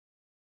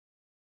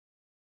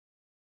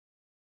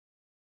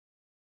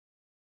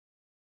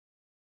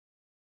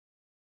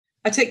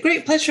I take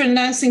great pleasure in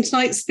announcing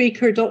tonight's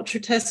speaker, Dr.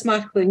 Tess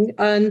Machling,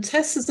 and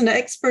Tess is an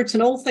expert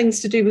in all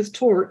things to do with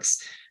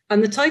torcs.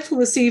 And the title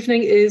this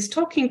evening is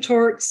Talking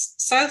Torcs,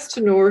 South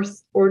to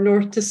North or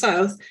North to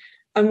South.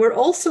 And we're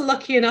also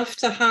lucky enough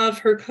to have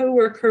her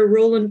co-worker,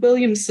 Roland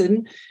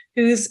Williamson,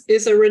 who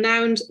is a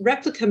renowned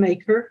replica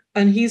maker,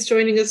 and he's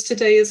joining us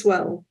today as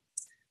well.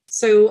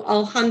 So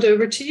I'll hand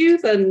over to you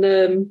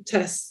then,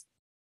 Tess.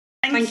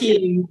 Thank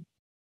you.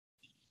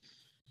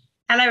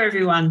 Hello,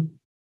 everyone.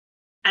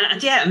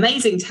 And yeah,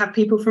 amazing to have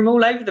people from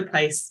all over the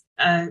place.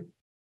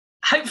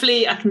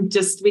 Hopefully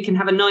we can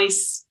have a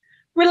nice,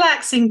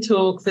 relaxing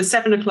talk for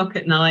 7 o'clock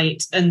at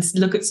night and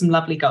look at some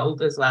lovely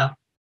gold as well.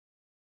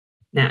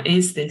 Now,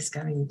 is this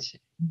going to?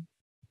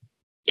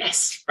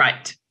 Yes,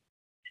 right.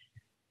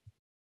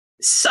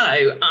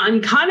 So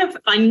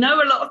I know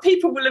a lot of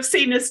people will have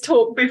seen us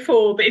talk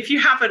before, but if you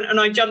haven't, and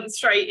I jumped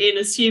straight in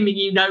assuming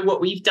you know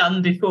what we've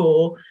done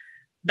before,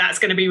 that's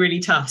going to be really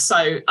tough.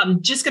 So I'm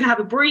just going to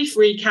have a brief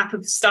recap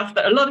of stuff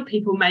that a lot of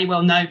people may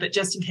well know, but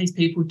just in case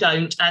people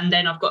don't. And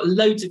then I've got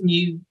loads of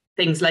new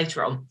things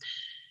later on.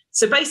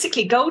 So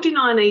basically, Gold in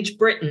Iron Age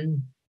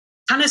Britain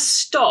kind of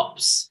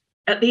stops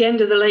at the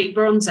end of the Late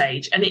Bronze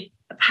Age, and it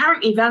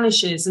apparently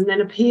vanishes and then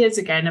appears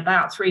again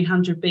about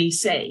 300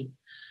 BC.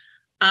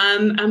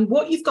 And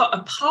what you've got,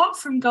 apart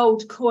from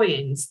gold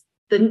coins,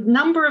 the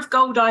number of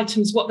gold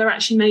items, what they're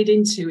actually made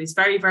into, is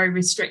very, very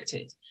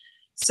restricted.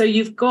 So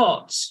you've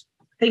got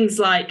things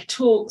like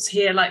torcs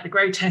here, like the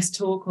grotesque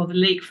torc or the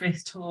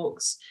Leekfrith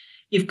torcs.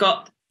 You've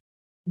got,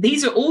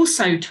 these are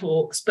also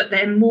torcs, but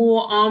they're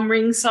more arm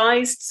ring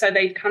sized, so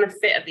they kind of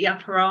fit at the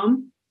upper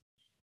arm.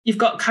 You've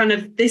got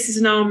this is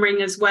an arm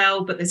ring as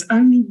well, but there's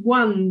only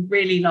one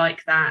really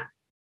like that.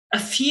 A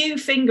few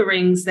finger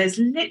rings, there's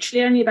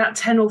literally only about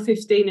 10 or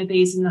 15 of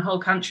these in the whole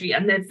country,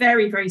 and they're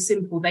very, very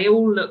simple. They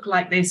all look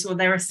like this, or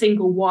they're a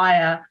single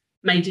wire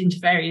made into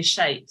various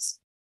shapes.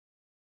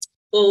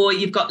 Or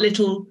you've got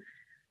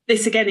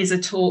this again is a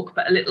torc,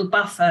 but a little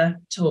buffer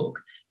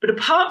torc. But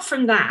apart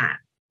from that,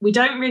 we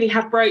don't really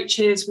have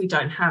brooches, we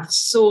don't have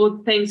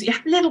sword things. You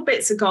have little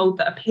bits of gold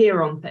that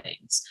appear on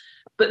things,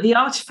 but the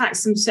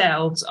artifacts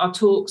themselves are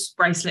torcs,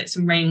 bracelets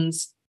and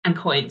rings and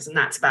coins, and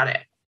that's about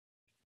it.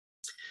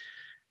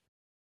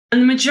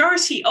 And the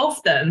majority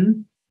of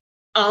them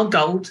are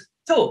gold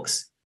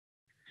torcs.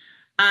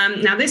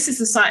 Now, this is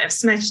the site of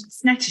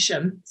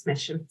Snettisham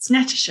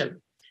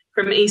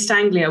from East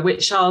Anglia,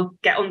 which I'll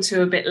get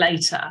onto a bit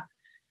later.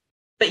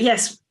 But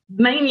yes,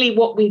 mainly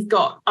what we've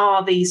got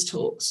are these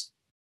torcs.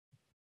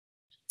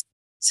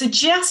 So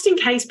just in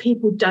case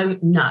people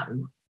don't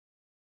know,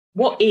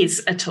 what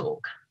is a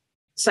torc?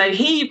 So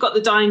here you've got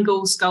the Dying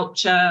Gaul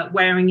sculpture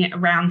wearing it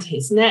around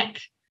his neck.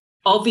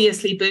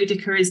 Obviously,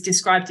 Boudicca is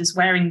described as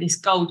wearing this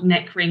gold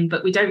neck ring,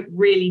 but we don't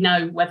really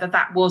know whether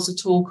that was a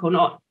torc or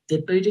not.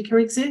 Did Boudicca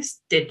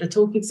exist? Did the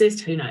torc exist?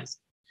 Who knows?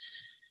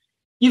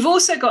 You've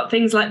also got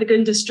things like the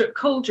Gundestrup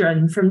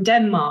cauldron from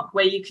Denmark,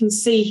 where you can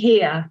see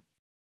here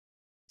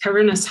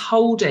Carinus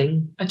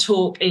holding a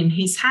torc in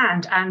his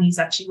hand, and he's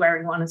actually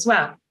wearing one as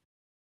well.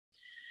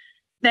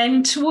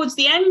 Then towards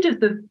the end of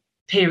the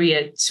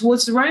period,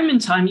 towards the Roman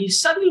time, you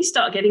suddenly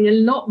start getting a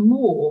lot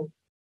more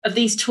of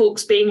these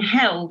torcs being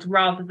held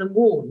rather than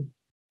worn.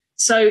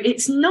 So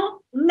it's not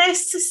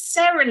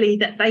necessarily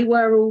that they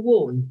were all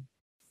worn.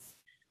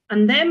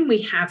 And then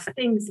we have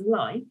things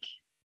like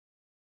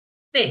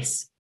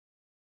this.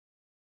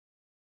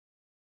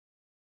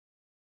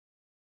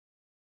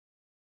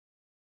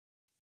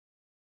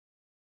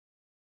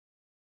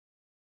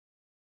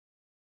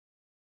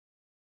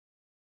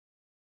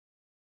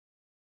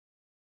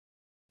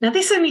 Now,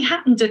 this only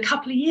happened a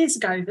couple of years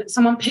ago that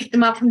someone picked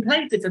them up and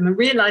played with them and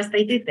realised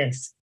they did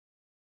this.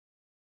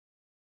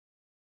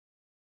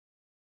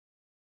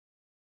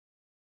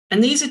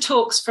 And these are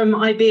torcs from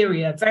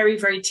Iberia, very,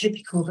 very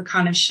typical, the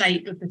kind of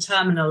shape of the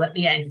terminal at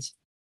the end.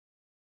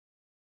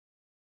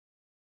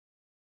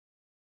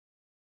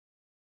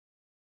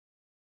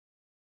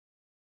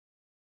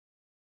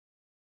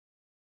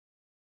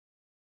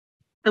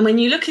 And when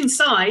you look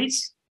inside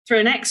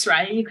through an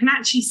X-ray, you can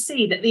actually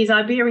see that these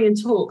Iberian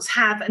torcs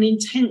have an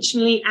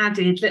intentionally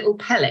added little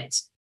pellet.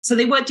 So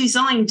they were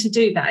designed to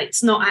do that.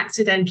 It's not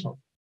accidental.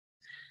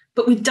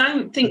 But we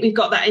don't think we've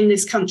got that in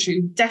this country.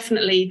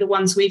 Definitely the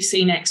ones we've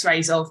seen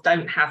X-rays of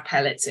don't have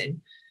pellets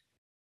in.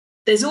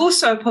 There's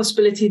also a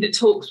possibility that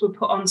torcs were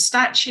put on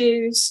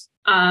statues.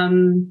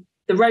 The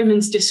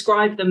Romans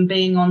describe them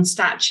being on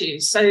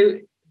statues. So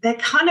they're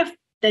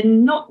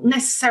not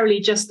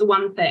necessarily just the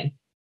one thing.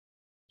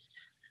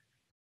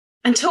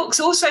 And torcs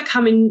also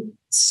come in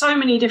so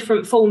many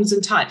different forms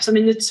and types. I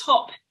mean, the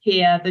top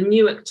here, the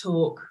Newark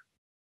torc,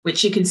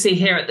 which you can see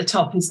here at the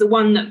top, is the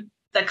one that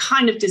the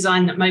kind of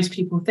design that most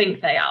people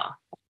think they are.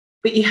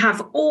 But you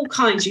have all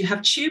kinds. You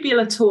have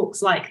tubular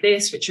torcs like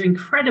this, which are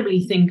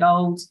incredibly thin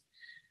gold,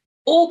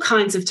 all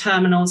kinds of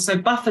terminals. So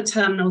buffer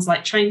terminals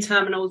like train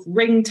terminals,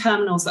 ring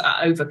terminals that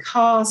are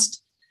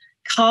overcast,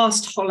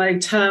 cast hollow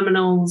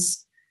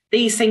terminals,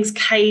 these things,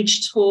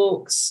 cage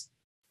torcs,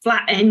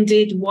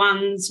 flat-ended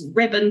ones,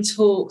 ribbon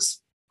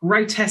torcs,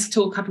 grotesque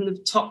torc up in the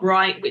top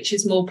right, which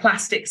is more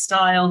plastic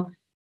style.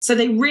 So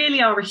they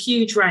really are a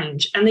huge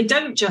range. And they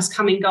don't just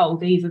come in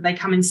gold either. They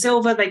come in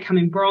silver, they come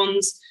in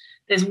bronze.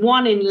 There's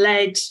one in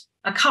lead,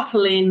 a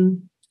couple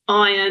in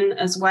iron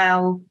as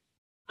well.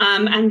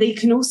 And they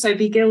can also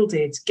be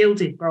gilded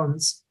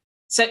bronze.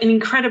 So an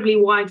incredibly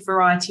wide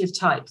variety of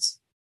types.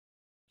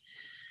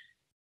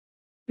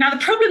 Now, the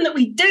problem that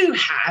we do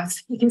have,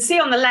 you can see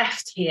on the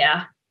left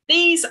here,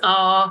 these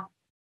are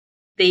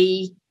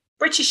the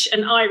British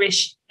and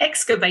Irish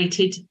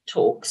excavated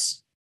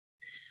torcs.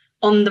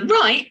 On the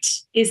right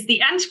is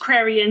the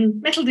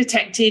antiquarian, metal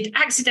detected,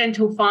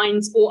 accidental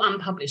finds or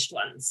unpublished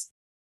ones.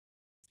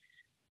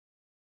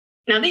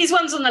 Now, these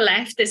ones on the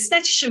left, there's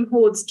Snettisham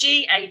Hoards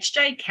G, H,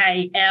 J,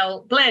 K,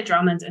 L, Blair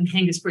Drummond and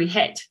Hengistbury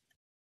Head.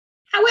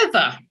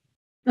 However,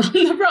 on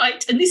the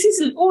right, and this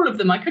isn't all of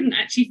them, I couldn't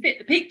actually fit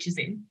the pictures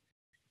in,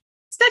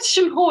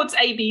 Snettisham Hoards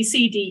A, B,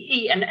 C, D,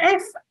 E and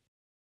F,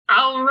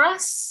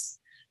 Alras,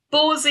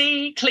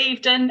 Borsey,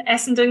 Clevedon,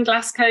 Essendon,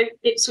 Glasgow,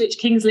 Ipswich,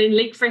 Kings Lynn,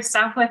 Leekfrith,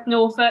 South West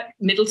Norfolk,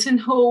 Middleton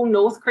Hall,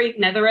 North Creek,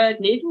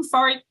 Netherurd, Needham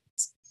Forest,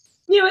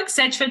 Newark,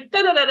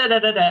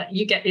 Sedgeford,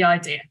 you get the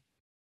idea.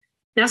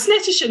 Now,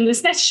 Snettisham, the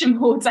Snettisham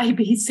Hoards A,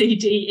 B, C,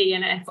 D, E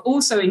and F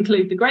also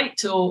include the Great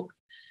Torc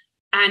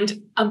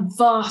and a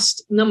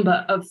vast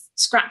number of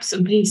scraps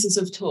and pieces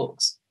of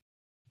torcs.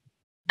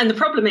 And the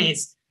problem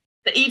is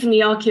that even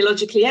the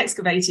archaeologically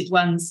excavated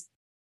ones,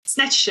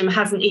 Snettisham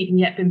hasn't even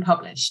yet been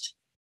published.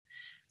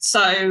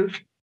 So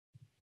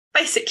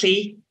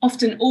basically,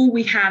 often all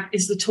we have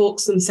is the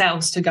torcs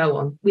themselves to go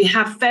on. We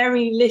have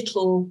very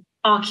little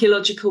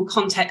archaeological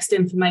context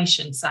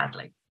information,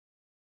 sadly.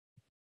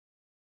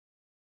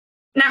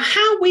 Now,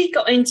 how we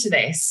got into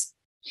this,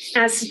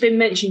 as has been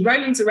mentioned,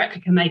 Roland's a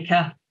replica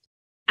maker.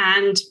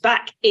 And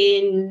back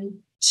in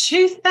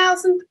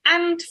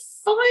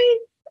 2005,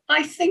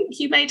 I think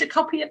you made a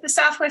copy of the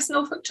South West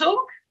Norfolk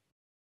torc.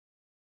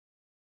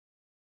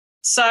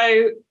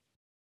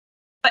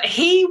 But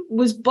he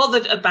was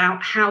bothered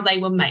about how they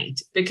were made,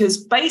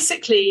 because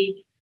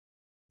basically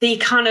the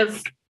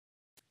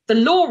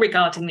law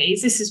regarding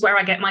these, this is where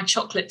I get my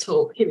chocolate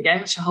torc. Here we go,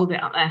 I shall hold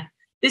it up there.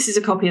 This is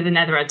a copy of the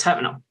Netherurd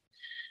terminal.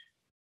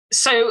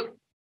 So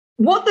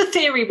what the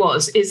theory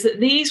was is that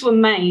these were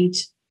made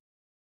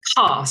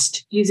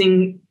cast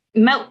using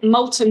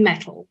molten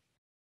metal.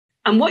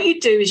 And what you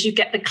do is you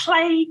get the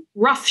clay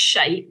rough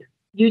shape,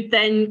 you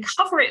then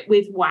cover it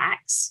with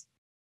wax,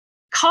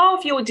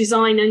 carve your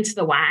design into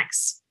the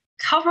wax,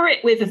 cover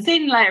it with a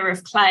thin layer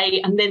of clay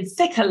and then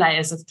thicker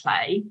layers of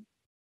clay,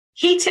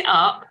 heat it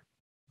up,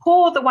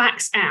 pour the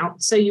wax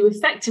out, so you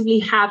effectively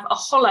have a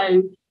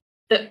hollow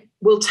that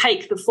will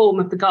take the form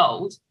of the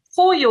gold,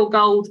 pour your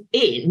gold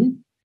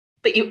in,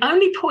 but you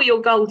only pour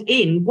your gold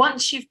in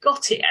once you've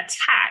got it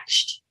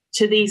attached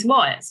to these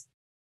wires.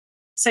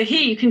 So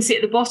here you can see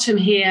at the bottom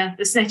here,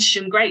 the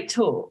Snettisham Great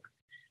Torc,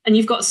 and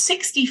you've got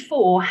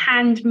 64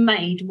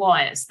 handmade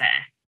wires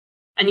there.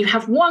 And you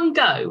have one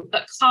go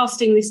at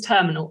casting this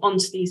terminal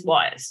onto these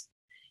wires.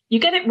 You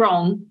get it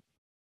wrong,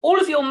 all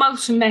of your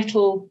molten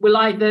metal will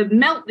either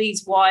melt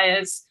these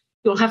wires,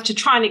 you'll have to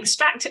try and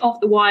extract it off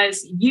the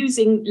wires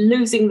losing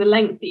the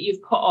length that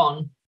you've put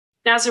on.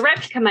 Now, as a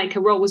replica maker,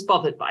 we're always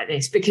bothered by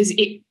this because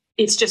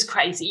it's just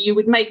crazy. You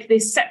would make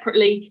this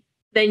separately,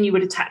 then you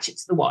would attach it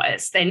to the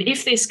wires. Then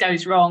if this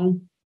goes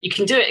wrong, you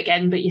can do it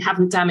again, but you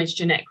haven't damaged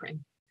your neck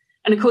ring.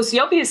 And of course, the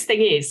obvious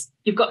thing is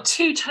you've got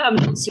two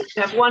terminals, so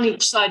you have one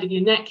each side of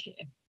your neck here.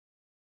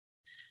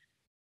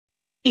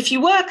 If you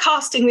were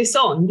casting this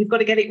on, you've got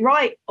to get it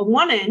right on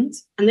one end,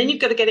 and then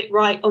you've got to get it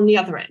right on the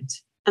other end.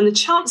 And the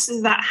chances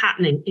of that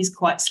happening is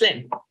quite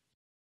slim.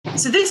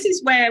 So this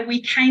is where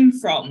we came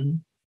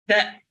from,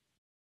 that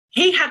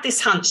he had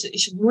this hunch that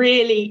it's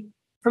really,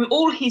 from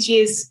all his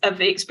years of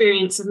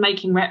experience of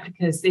making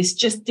replicas, this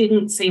just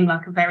didn't seem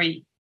like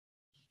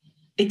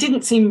it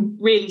didn't seem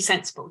really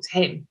sensible to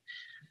him.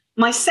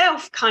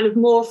 Myself, kind of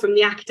more from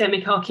the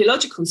academic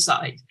archaeological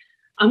side,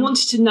 I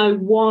wanted to know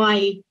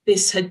why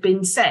this had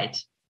been said.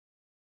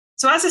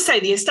 So as I say,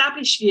 the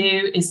established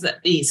view is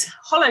that these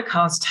hollow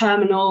cast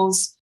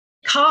terminals,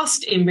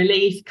 cast in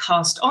relief,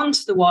 cast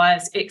onto the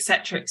wires,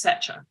 etc.,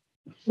 etc.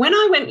 When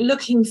I went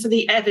looking for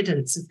the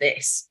evidence of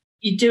this,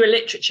 you do a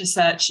literature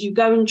search, you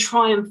go and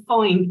try and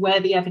find where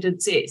the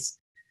evidence is.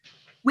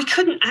 We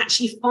couldn't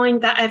actually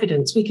find that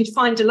evidence. We could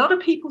find a lot of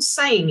people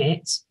saying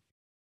it,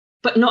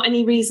 but not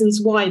any reasons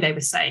why they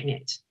were saying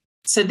it.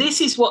 So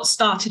this is what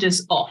started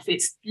us off.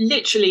 It's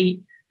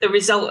literally the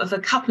result of a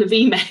couple of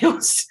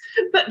emails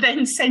that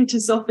then sent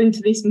us off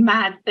into this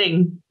mad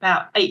thing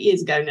about 8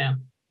 years ago now.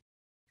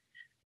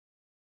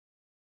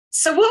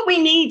 So what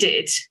we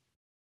needed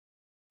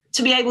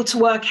to be able to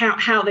work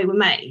out how they were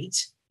made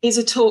is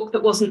a torc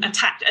that wasn't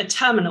attached, a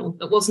terminal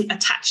that wasn't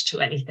attached to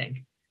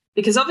anything.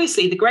 Because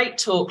obviously the Great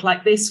Torc,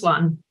 like this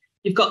one,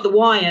 you've got the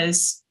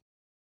wires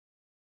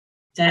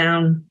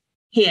down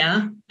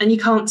here and you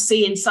can't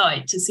see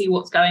inside to see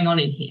what's going on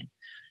in here.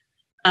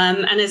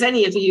 And as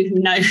any of you who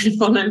know and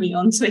follow me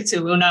on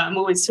Twitter will know, I'm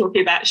always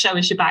talking about show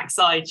us your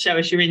backside, show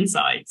us your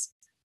insides.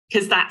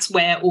 because that's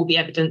where all the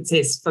evidence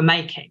is for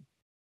making.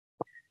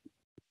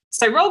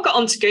 So Roll got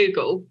onto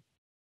Google,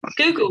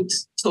 Googled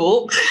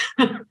torc,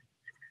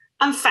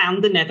 and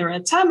found the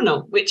Netherurd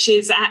terminal, which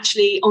is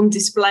actually on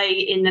display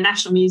in the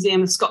National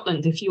Museum of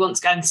Scotland if you want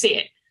to go and see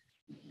it.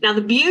 Now,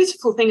 the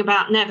beautiful thing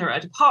about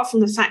Netherurd, apart from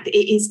the fact that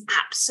it is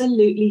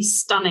absolutely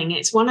stunning,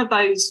 it's one of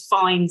those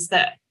finds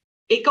that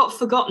it got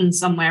forgotten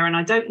somewhere, and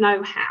I don't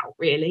know how,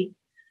 really.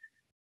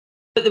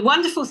 But the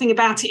wonderful thing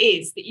about it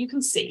is that you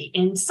can see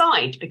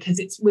inside, because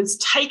it was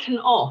taken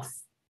off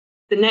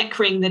the neck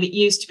ring that it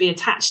used to be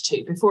attached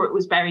to before it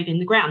was buried in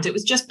the ground. It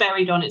was just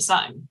buried on its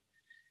own.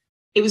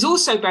 It was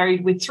also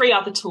buried with 3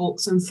 other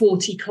torcs and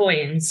 40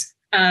 coins.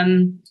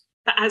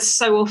 But as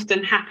so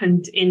often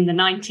happened in the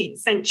 19th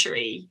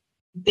century,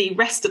 the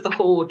rest of the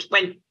hoard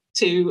went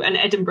to an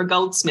Edinburgh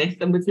goldsmith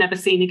and was never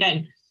seen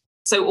again.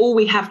 So all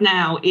we have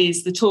now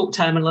is the torc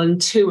terminal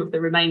and 2 of the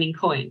remaining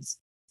coins.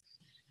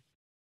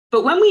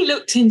 But when we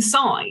looked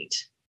inside,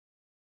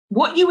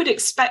 what you would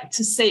expect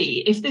to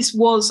see if this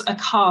was a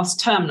cast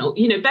terminal,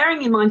 you know,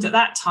 bearing in mind at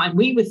that time,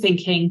 we were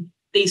thinking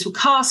these were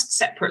cast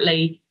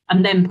separately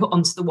and then put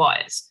onto the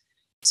wires.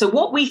 So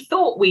what we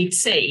thought we'd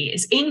see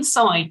is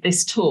inside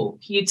this torc,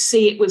 you'd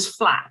see it was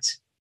flat,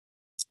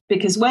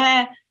 because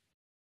where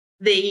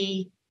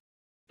the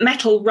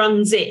metal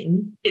runs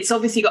in, it's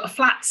obviously got a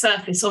flat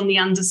surface on the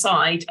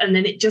underside, and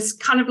then it just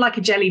kind of like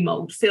a jelly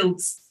mold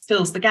fills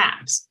the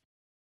gaps.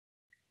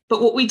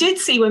 But what we did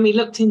see when we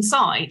looked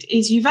inside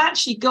is you've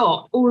actually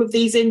got all of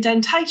these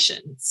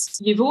indentations.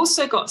 You've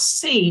also got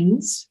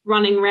seams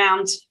running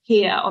around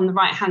here on the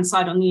right-hand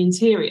side on the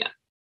interior,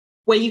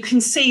 where you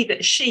can see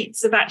that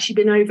sheets have actually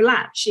been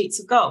overlapped, sheets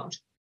of gold.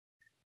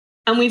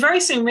 And we very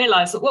soon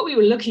realised that what we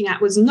were looking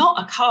at was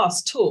not a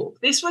cast torc.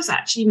 This was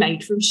actually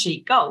made from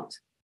sheet gold.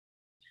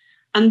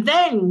 And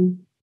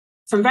then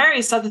from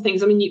various other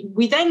things, I mean,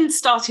 we then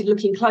started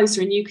looking closer,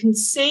 and you can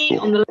see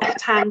on the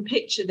left-hand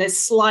picture, there's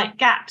slight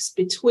gaps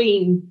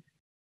between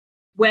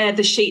where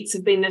the sheets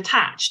have been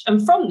attached.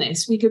 And from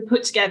this, we could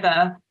put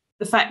together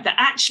the fact that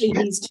actually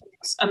these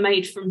torcs are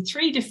made from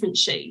 3 different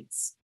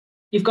sheets.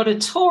 You've got a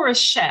torus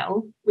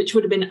shell, which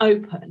would have been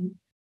open,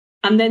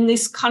 and then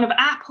this kind of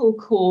apple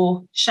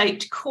core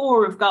shaped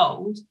core of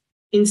gold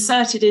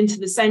inserted into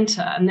the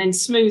centre and then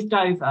smoothed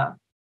over.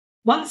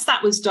 Once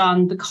that was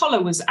done, the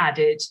collar was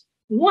added.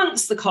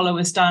 Once the collar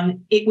was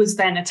done, it was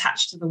then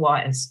attached to the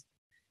wires.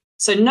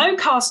 So no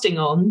casting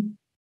on,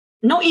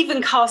 not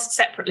even cast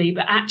separately,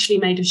 but actually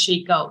made of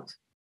sheet gold.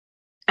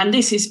 And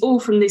this is all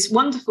from this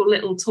wonderful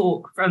little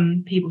talk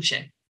from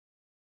Peebleshire.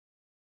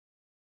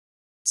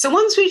 So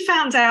once we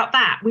found out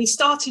that, we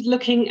started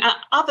looking at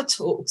other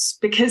torcs,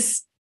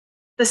 because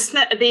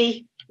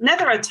the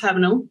Netherurd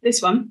terminal,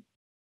 this one,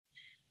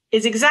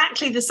 is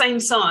exactly the same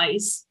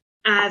size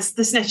as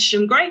the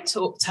Snettisham Great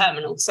Torc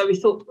terminal. So we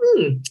thought,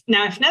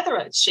 now if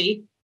Netherurd's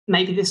sheet,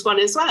 maybe this one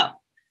as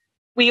well.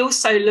 We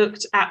also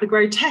looked at the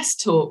grotesque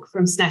torc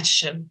from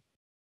Snettisham.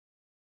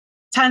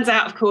 Turns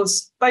out, of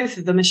course, both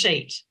of them are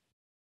sheet.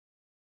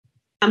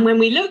 And when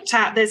we looked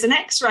at, there's an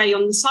X-ray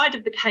on the side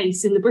of the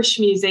case in the British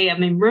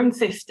Museum in room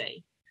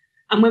 50.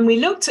 And when we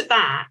looked at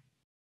that,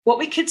 what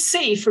we could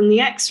see from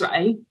the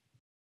X-ray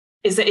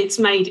is that it's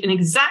made in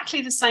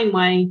exactly the same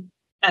way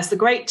as the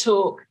Great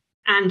Torc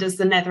and as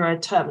the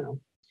Netherurd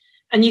terminal.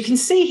 And you can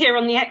see here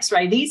on the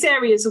X-ray, these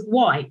areas of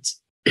white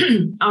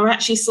are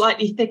actually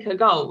slightly thicker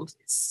gold.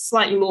 It's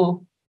slightly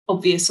more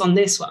obvious on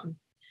this one.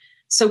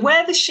 So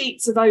where the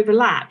sheets have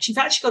overlapped, you've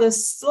actually got a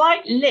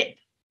slight lip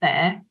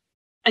there,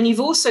 and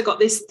you've also got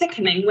this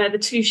thickening where the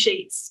 2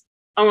 sheets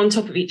are on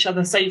top of each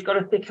other, so you've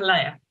got a thicker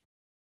layer.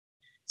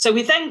 So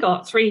we then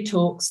got 3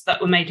 torcs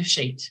that were made of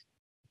sheet.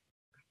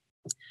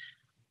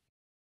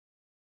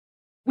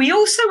 We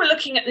also were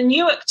looking at the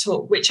Newark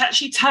torc, which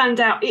actually turned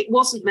out it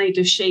wasn't made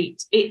of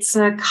sheet. It's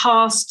a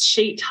cast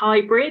sheet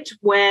hybrid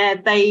where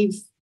they've,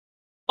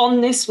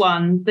 on this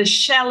one, the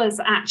shell has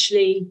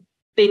actually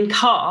been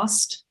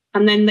cast,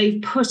 and then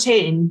they've put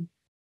in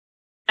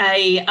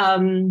a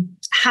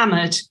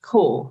hammered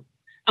core.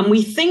 And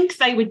we think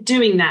they were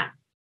doing that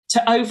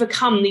to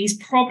overcome these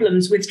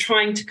problems with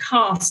trying to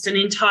cast an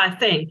entire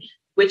thing,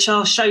 which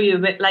I'll show you a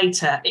bit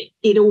later.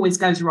 It always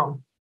goes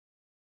wrong.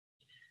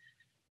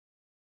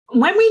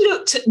 When we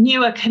looked at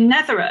Newark and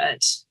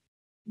Netherurd,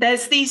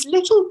 there's these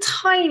little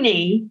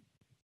tiny,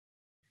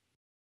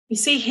 you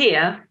see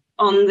here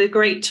on the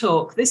Great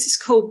Torc, this is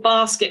called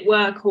basket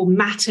work or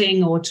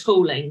matting or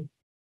tooling.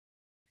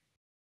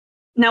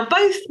 Now,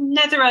 both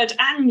Netherurd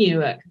and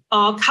Newark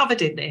are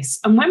covered in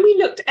this. And when we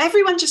looked,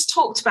 everyone just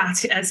talked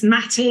about it as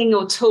matting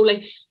or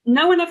tooling.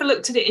 No one ever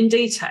looked at it in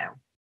detail.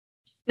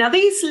 Now,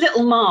 these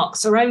little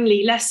marks are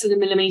only less than 1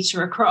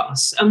 millimetre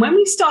across. And when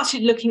we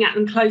started looking at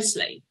them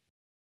closely,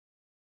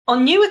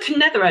 on Newark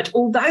and Netherurd,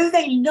 although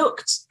they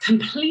looked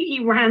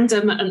completely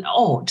random and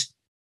odd,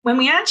 when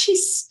we actually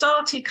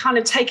started kind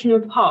of taking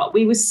them apart,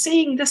 we were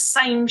seeing the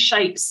same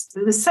shapes,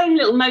 the same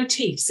little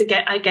motifs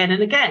again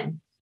and again,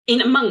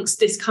 in amongst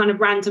this kind of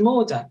random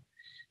order.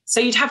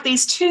 So you'd have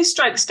these 2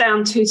 strokes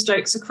down, 2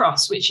 strokes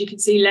across, which you can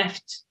see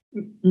left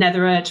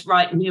Netherurd,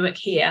 right, Newark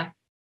here.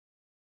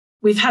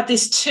 We've had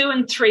this 2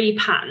 and 3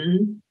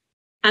 pattern,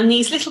 and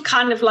these little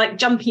kind of like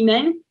jumpy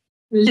men,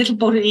 little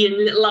body and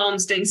little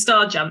arms doing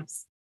star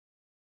jumps.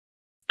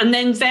 And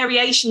then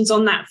variations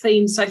on that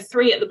theme, so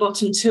 3 at the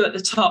bottom, 2 at the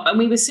top. And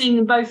we were seeing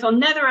them both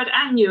on Netherurd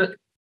and Newark,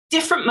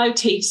 different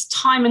motifs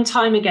time and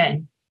time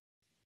again.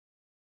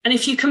 And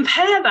if you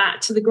compare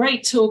that to the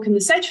Great Torc and the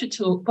Sedgeford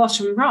Torc,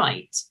 bottom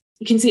right,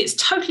 you can see it's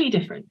totally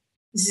different.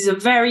 This is a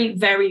very,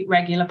 very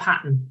regular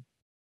pattern.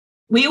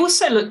 We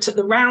also looked at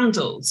the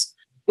roundels,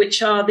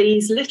 which are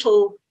these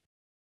little,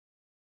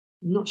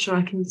 I'm not sure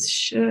I can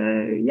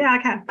show, yeah,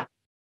 I can.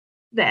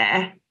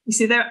 There, you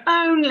see they're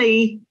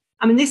only,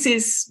 I mean, this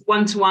is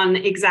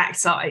 1-to-1 exact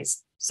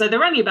size. So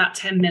they're only about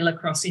 10 mil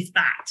across, if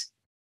that.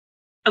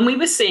 And we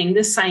were seeing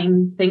the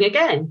same thing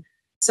again.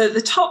 So at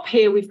the top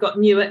here, we've got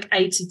Newark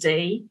A to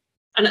D,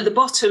 and at the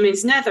bottom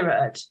is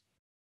Netherurd.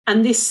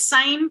 And this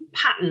same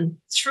pattern,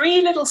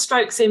 3 little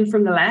strokes in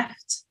from the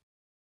left,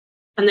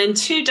 and then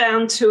 2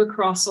 down, 2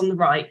 across on the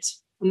right.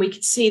 And we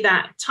could see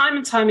that time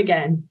and time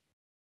again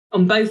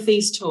on both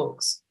these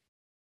torcs.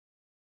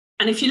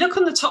 And if you look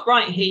on the top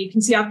right here, you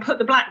can see I've put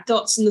the black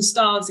dots and the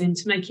stars in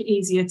to make it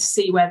easier to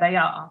see where they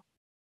are.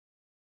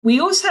 We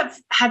also have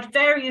had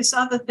various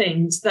other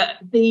things, that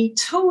the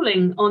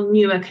tooling on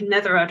Newark and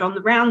Netherurd on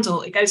the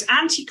roundel, it goes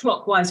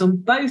anti-clockwise on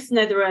both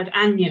Netherurd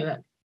and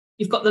Newark.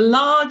 You've got the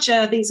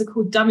larger, these are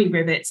called dummy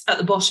rivets at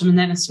the bottom, and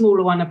then a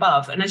smaller one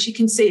above. And as you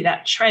can see,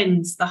 that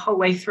trends the whole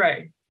way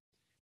through.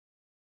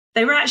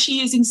 They were actually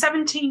using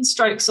 17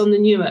 strokes on the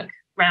Newark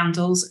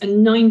roundels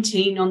and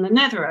 19 on the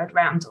Netherurd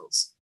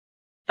roundels.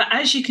 But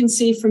as you can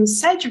see from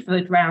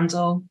Sedgeford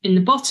roundel in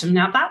the bottom,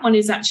 now that one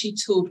is actually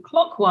tooled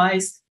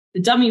clockwise. The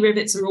dummy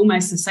rivets are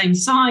almost the same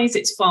size.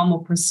 It's far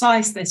more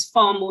precise. There's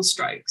far more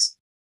strokes.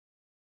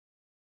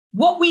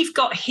 What we've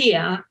got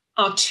here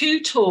are 2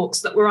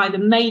 torcs that were either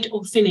made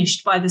or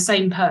finished by the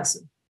same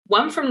person.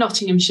 One from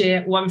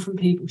Nottinghamshire, one from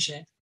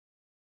Peebleshire.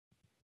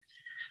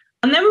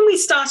 And then when we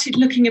started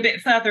looking a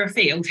bit further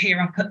afield, here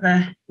I put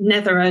the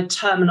Netherurd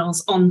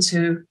terminals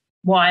onto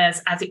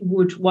wires as it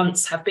would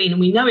once have been.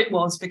 And we know it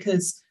was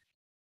because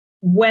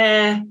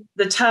where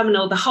the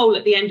terminal, the hole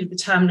at the end of the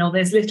terminal,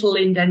 there's little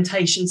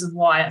indentations of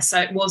wire. So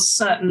it was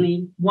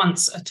certainly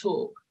once a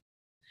torc.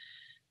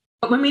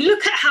 But when we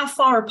look at how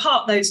far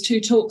apart those 2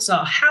 torcs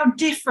are, how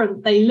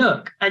different they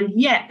look, and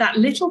yet that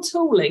little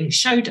tooling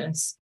showed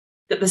us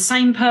that the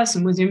same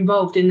person was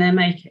involved in their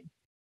making.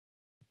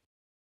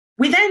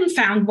 We then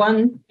found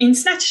one in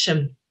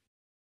Snettisham,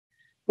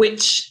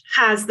 which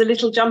has the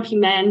little jumpy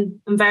men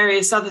and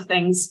various other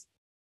things.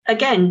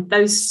 Again,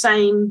 those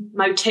same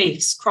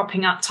motifs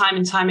cropping up time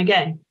and time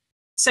again.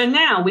 So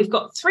now we've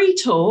got 3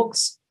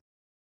 torcs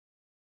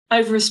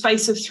over a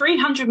space of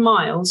 300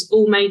 miles,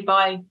 all made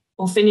by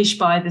or finished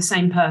by the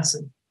same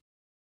person.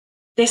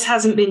 This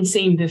hasn't been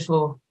seen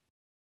before.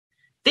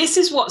 This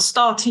is what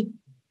started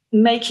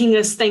making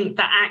us think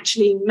that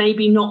actually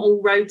maybe not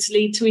all roads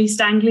lead to East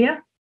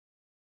Anglia,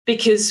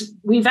 because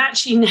we've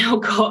actually now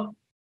got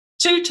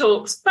 2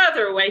 torcs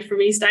further away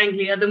from East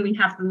Anglia than we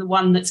have from the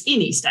one that's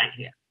in East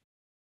Anglia.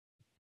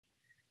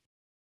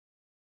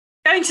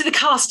 Going to the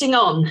casting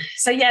on.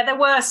 So yeah, there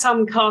were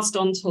some cast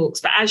on torcs,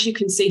 but as you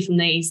can see from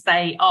these,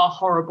 they are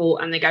horrible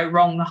and they go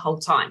wrong the whole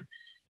time.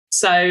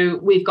 So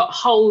we've got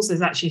holes.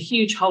 There's actually a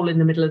huge hole in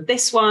the middle of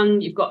this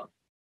one. You've got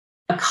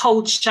a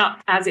cold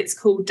shut, as it's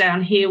called,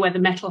 down here where the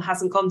metal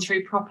hasn't gone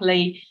through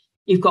properly.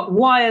 You've got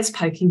wires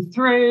poking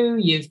through.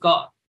 You've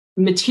got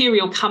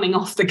material coming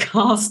off the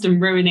cast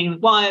and ruining the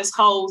wires,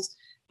 holes.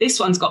 This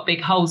one's got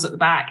big holes at the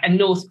back, and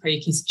North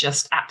Creek is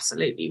just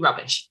absolutely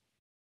rubbish.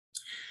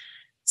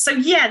 So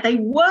yeah, they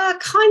were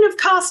kind of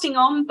casting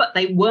on, but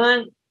they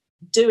weren't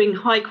doing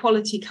high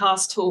quality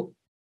cast torcs.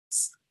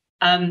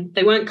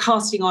 They weren't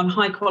casting on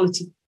high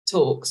quality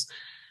torcs.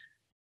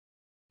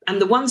 And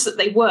the ones that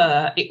they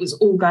were, it was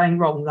all going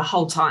wrong the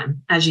whole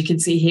time. As you can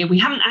see here, we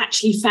haven't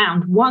actually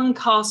found one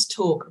cast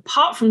torc,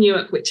 apart from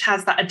Newark, which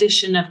has that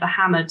addition of the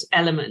hammered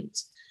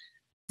element,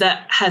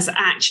 that has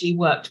actually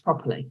worked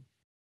properly.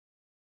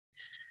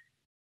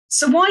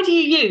 So why do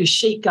you use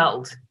sheet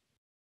gold?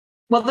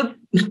 Well,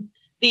 the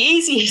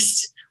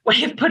easiest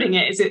way of putting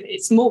it is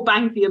it's more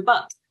bang for your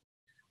buck.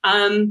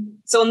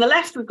 So on the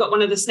left, we've got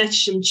one of the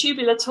Snettisham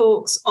tubular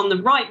torcs. On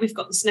the right, we've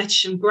got the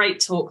Snettisham Great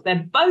Torc.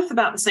 They're both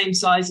about the same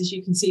size, as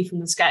you can see from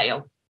the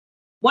scale.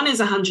 One is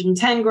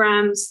 110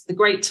 grams. The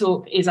Great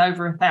Torc is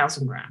over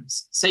 1,000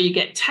 grams. So you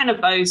get 10 of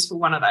those for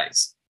one of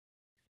those.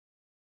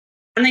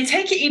 And they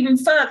take it even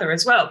further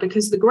as well,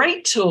 because the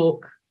Great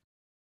Torc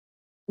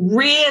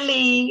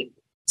really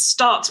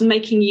starts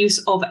making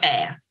use of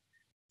air.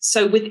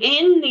 So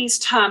within these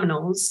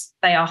terminals,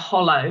 they are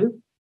hollow.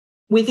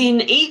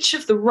 Within each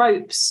of the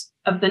ropes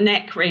of the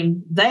neck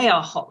ring, they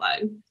are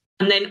hollow.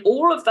 And then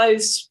all of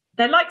those,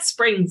 they're like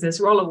springs, as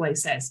Rollaway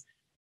says.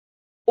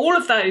 All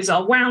of those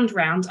are wound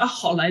round a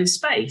hollow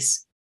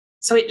space.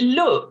 So it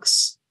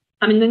looks,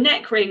 I mean, the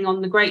neck ring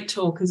on the Great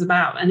Torc is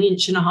about 1.5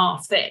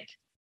 inches thick.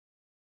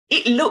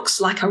 It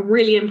looks like a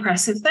really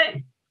impressive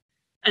thing.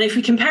 And if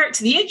we compare it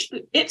to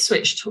the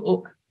Ipswich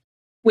torc,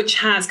 which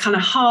has kind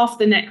of half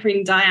the neck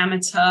ring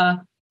diameter,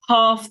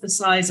 half the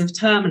size of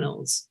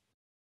terminals,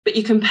 but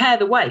you compare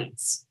the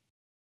weights,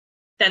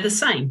 they're the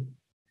same.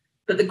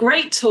 But the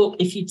great torc,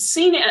 if you'd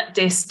seen it at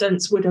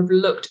distance, would have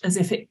looked as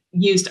if it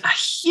used a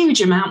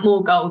huge amount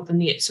more gold than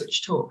the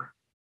Ipswich torc.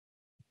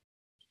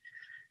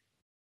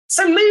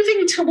 So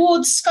moving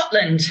towards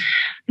Scotland.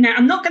 Now,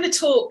 I'm not going to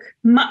talk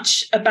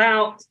much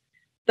about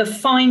the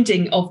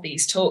finding of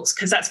these torcs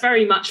because that's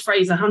very much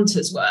Fraser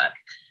Hunter's work.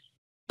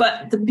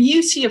 But the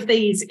beauty of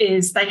these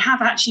is they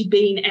have actually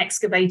been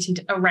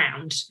excavated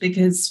around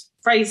because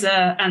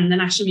Fraser and the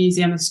National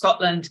Museum of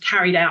Scotland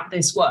carried out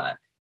this work.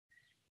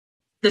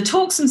 The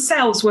torcs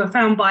themselves were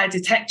found by a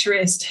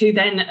detectorist who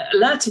then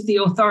alerted the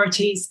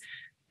authorities.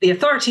 The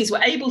authorities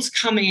were able to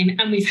come in,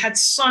 and we've had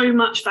so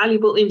much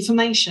valuable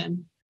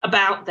information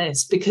about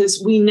this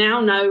because we now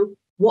know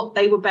what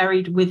they were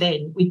buried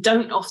within. We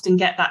don't often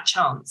get that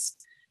chance.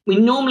 We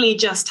normally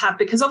just have,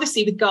 because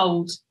obviously with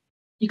gold,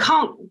 you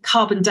can't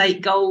carbon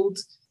date gold.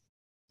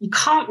 You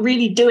can't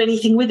really do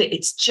anything with it.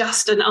 It's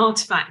just an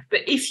artifact.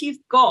 But if you've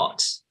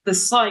got the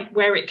site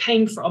where it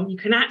came from, you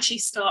can actually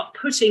start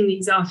putting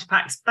these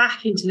artifacts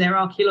back into their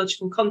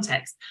archaeological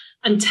context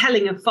and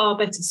telling a far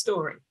better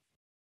story.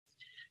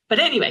 But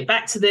anyway,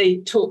 back to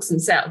the torcs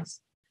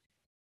themselves.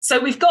 So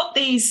we've got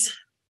these,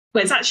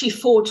 well, it's actually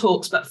 4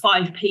 torcs, but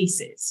 5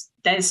 pieces.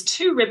 There's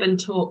 2 ribbon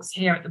torcs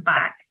here at the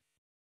back.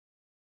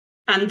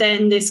 And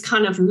then this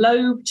kind of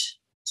lobed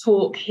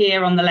torc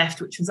here on the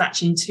left, which was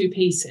actually in 2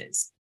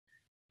 pieces.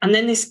 And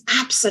then this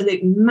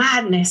absolute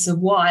madness of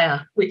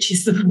wire, which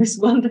is the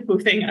most wonderful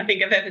thing I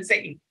think I've ever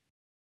seen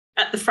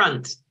at the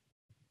front.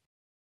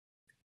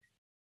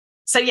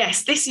 So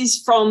yes, this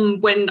is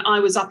from when I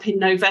was up in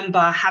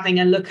November having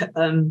a look at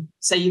them.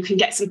 So you can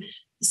get some,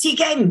 see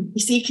again,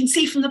 you can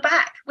see from the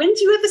back. When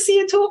do you ever see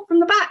a torc from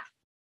the back?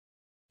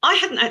 I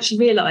hadn't actually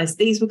realised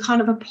these were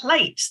kind of a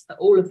plate that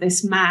all of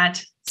this mad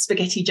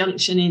spaghetti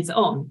junction is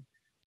on.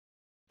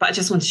 But I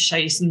just want to show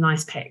you some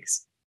nice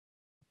pics.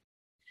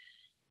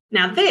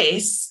 Now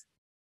this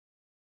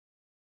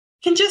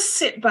can just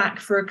sit back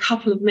for a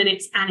couple of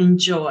minutes and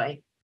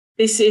enjoy.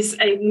 This is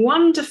a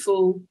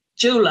wonderful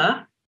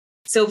jeweller,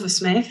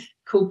 silversmith,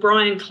 called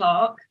Brian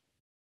Clark,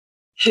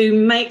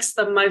 who makes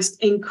the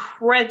most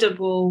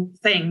incredible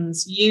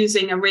things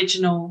using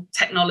original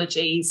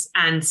technologies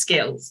and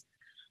skills.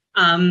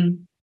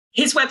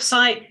 His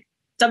website,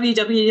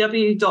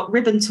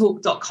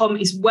 www.ribbontalk.com,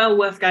 is well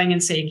worth going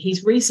and seeing.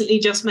 He's recently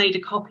just made a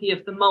copy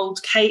of the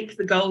mould cape,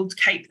 the gold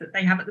cape that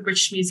they have at the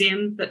British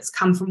Museum that's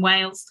come from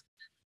Wales.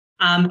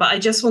 But I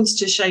just wanted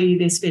to show you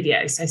this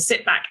video. So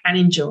sit back and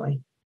enjoy.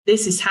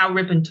 This is how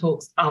ribbon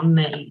torcs are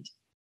made.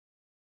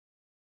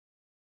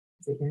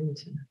 Is it going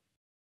to?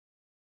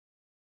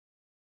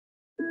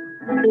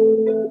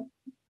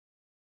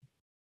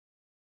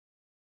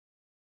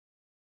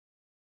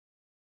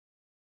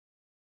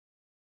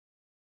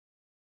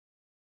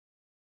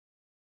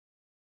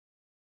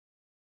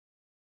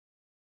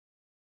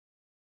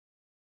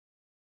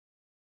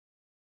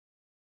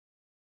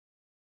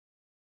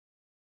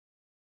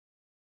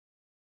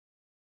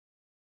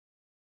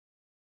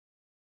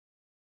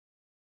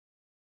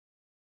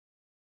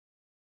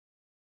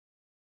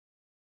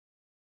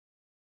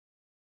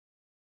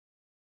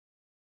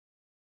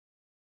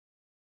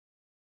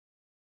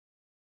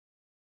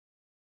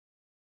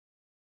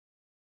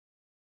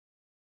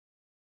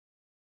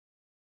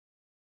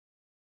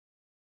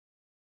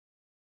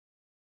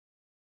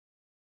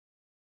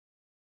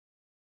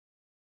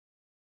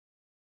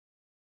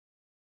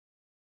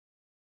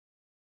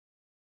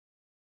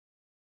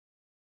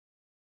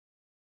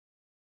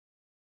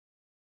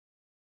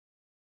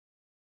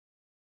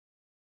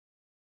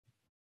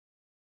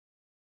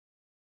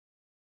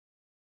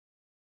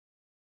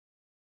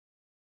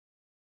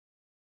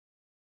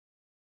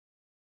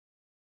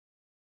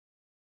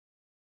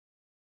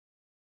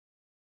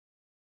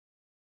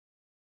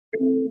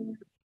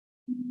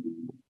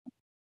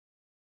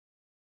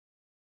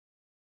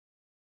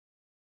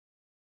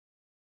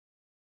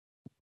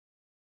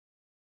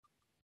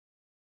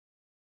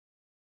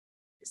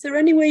 Is there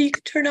any way you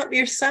could turn up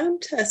your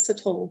sound test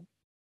at all?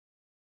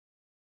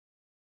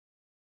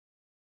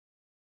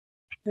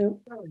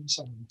 No.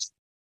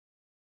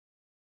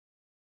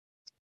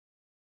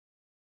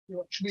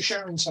 You're actually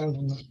sharing sound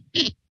on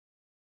that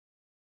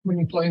when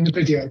you're playing the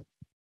video.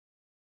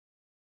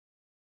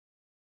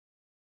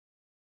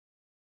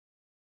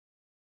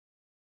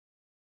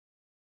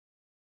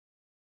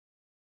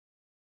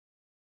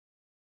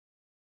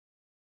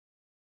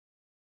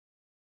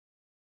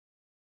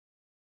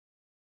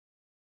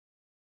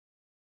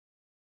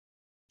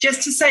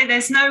 Just to say,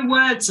 there's no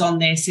words on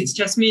this. It's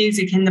just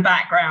music in the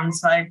background.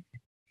 So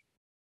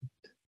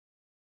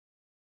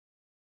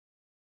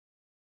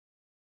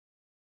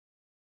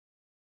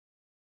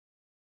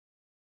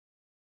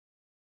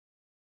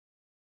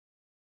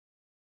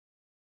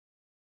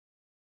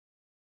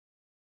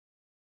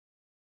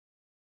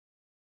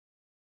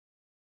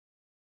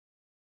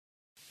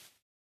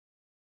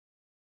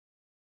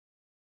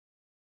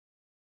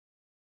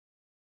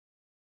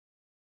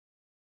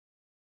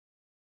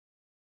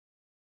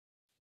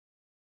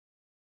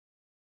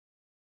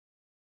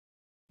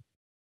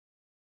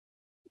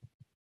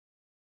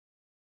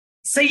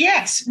So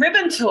yes,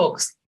 ribbon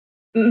torcs.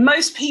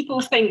 Most people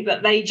think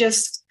that they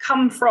just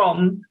come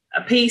from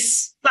a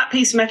flat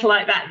piece of metal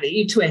like that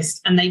you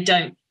twist, and they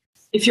don't.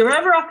 If you're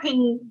ever up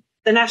in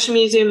the National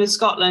Museum of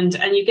Scotland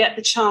and you get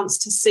the chance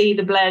to see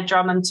the Blair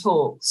Drummond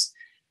torcs,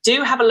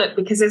 do have a look,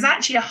 because there's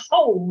actually a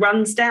hole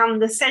runs down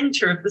the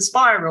centre of the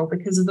spiral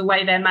because of the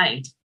way they're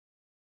made.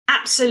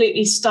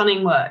 Absolutely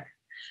stunning work.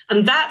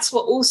 And that's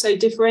what also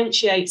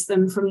differentiates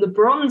them from the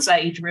Bronze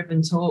Age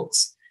ribbon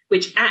torcs,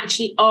 which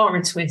actually are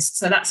a twist.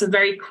 So that's a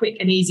very quick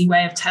and easy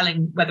way of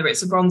telling whether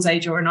it's a Bronze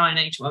Age or an Iron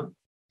Age one.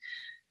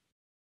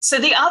 So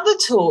the other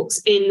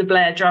torcs in the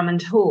Blair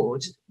Drummond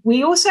hoard,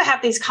 we also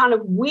have these kind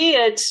of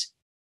weird,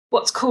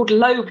 what's called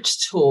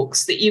lobed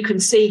torcs that you can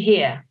see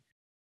here.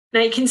 Now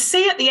you can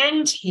see at the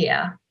end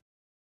here,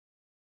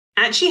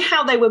 actually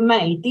how they were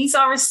made. These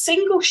are a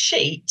single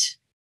sheet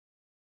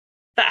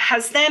that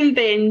has then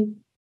been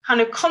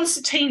kind of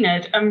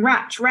concertinaed and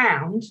wrapped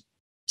round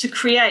to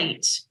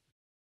create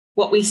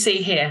what we see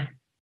here.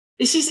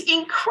 This is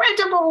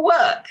incredible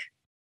work.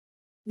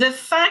 The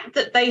fact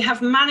that they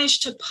have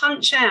managed to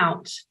punch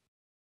out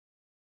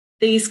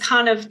these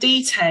kind of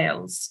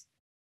details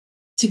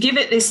to give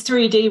it this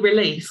 3D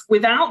relief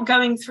without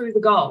going through the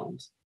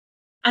gold.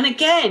 And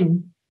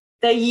again,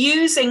 they're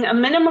using a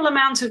minimal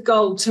amount of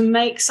gold to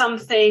make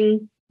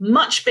something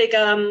much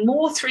bigger,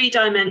 more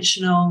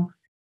three-dimensional.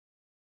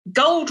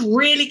 Gold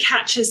really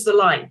catches the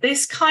light.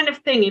 This kind of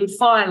thing in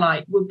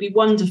firelight would be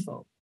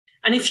wonderful.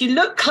 And if you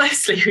look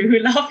closely, we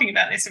were laughing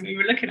about this and we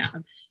were looking at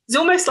them. It's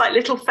almost like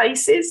little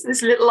faces,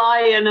 this little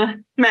eye and a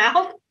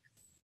mouth.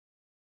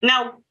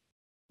 Now,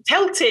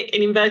 Celtic,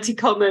 in inverted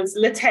commas,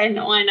 Latin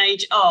Iron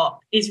Age art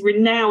is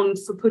renowned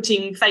for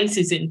putting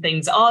faces in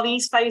things. Are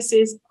these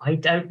faces? I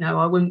don't know.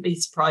 I wouldn't be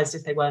surprised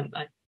if they weren't,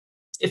 though.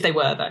 If they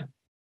were, though.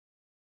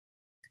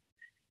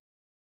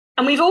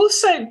 And we've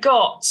also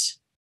got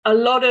a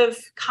lot of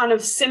kind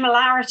of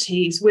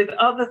similarities with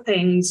other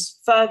things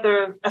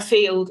further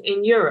afield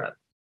in Europe.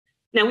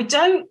 Now, we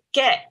don't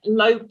get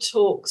lobed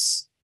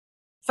torcs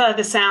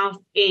further south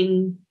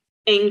in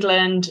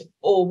England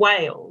or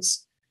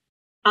Wales,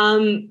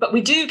 but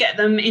we do get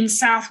them in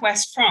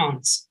southwest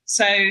France.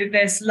 So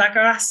there's La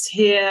Grasse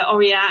here,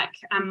 Aurillac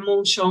and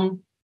Montchamp.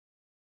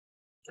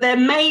 They're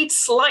made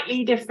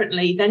slightly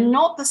differently. They're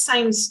not the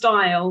same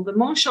style. The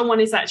Montchamp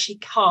one is actually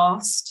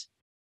cast.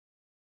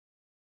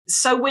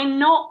 So we're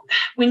not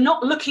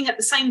looking at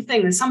the same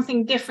thing. There's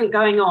something different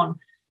going on.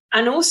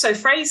 And also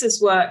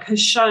Fraser's work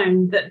has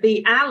shown that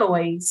the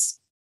alloys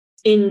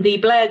in the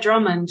Blair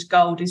Drummond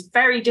gold is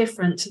very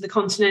different to the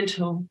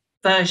continental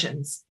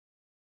versions.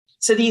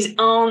 So these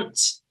aren't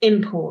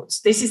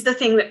imports. This is the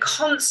thing that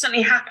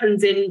constantly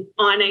happens in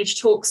Iron Age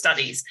torc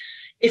studies.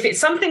 If it's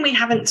something we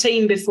haven't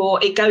seen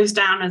before, it goes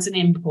down as an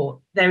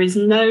import. There is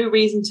no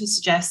reason to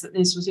suggest that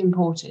this was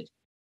imported.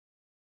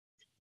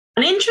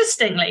 And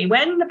interestingly,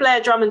 when the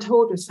Blair Drummond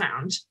hoard was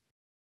found,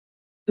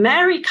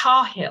 Mary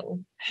Cahill,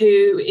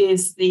 who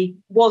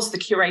was the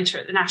curator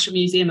at the National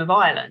Museum of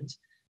Ireland,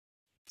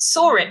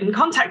 saw it and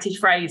contacted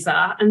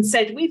Fraser and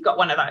said, we've got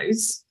one of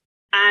those.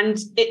 And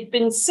it'd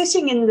been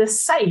sitting in the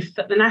safe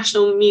at the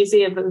National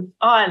Museum of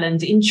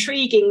Ireland,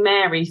 intriguing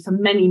Mary for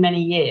many,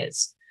 many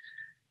years.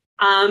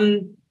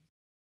 There's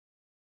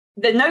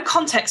no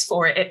context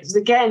for it. It was,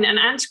 again, an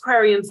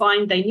antiquarian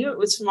find. They knew it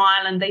was from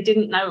Ireland. They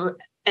didn't know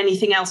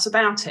anything else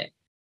about it.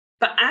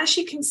 But as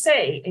you can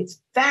see,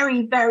 it's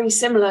very, very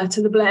similar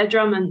to the Blair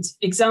Drummond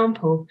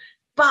example,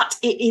 but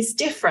it is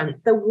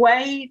different. The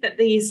way that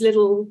these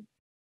little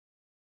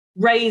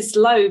raised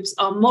lobes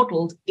are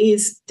modelled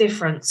is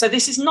different. So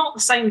this is not the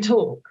same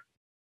torc.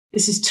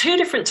 This is two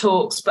different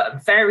torcs,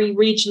 but very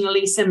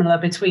regionally similar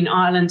between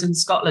Ireland and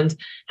Scotland.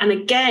 And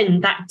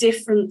again, that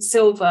different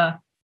silver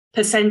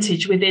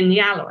percentage within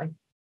the alloy.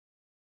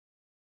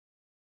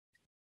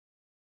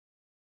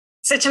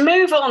 So to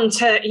move on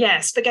to,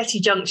 Spaghetti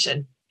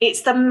Junction.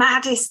 It's the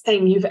maddest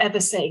thing you've ever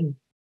seen.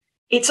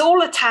 It's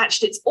all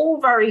attached. It's all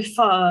very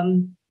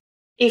firm.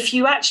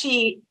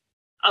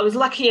 I was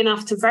lucky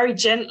enough to very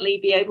gently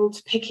be able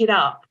to pick it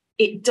up.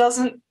 It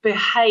doesn't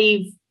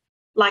behave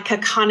like a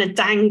kind of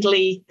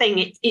dangly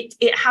thing.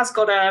 It has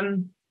got a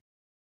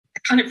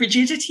kind of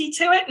rigidity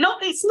to it.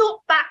 It's not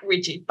that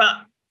rigid, but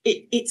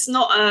it's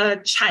not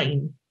a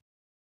chain.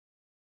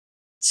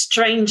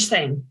 Strange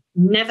thing.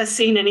 Never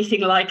seen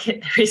anything like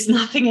it. There is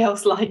nothing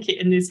else like it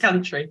in this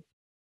country.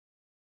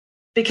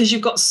 Because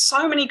you've got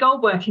so many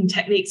gold working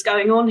techniques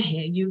going on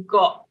here. You've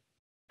got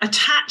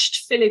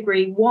attached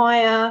filigree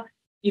wire.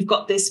 You've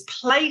got this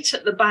plate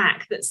at the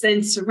back that's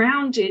then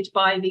surrounded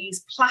by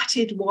these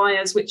plaited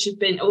wires, which have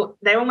been,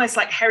 they're almost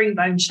like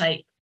herringbone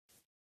shape,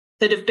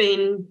 that have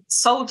been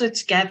soldered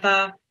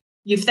together.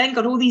 You've then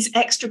got all these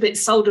extra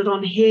bits soldered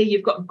on here.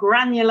 You've got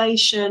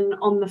granulation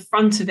on the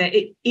front of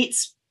it.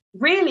 It's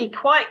really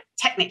quite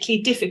technically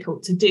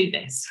difficult to do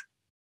this.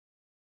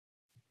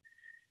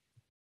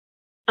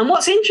 And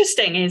what's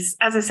interesting is,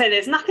 as I said,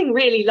 there's nothing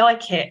really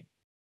like it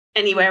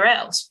anywhere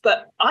else.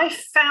 But I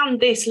found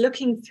this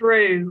looking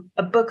through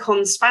a book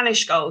on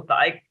Spanish gold that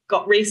I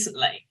got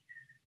recently.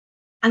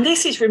 And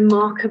this is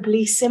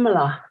remarkably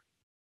similar.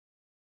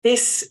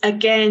 This,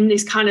 again,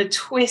 is kind of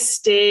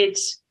twisted,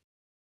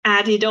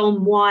 added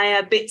on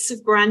wire, bits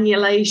of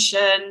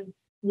granulation,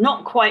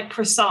 not quite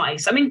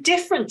precise. I mean,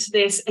 different to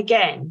this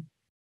again,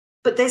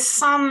 but there's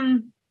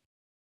something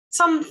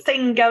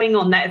going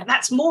on there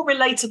that's more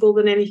relatable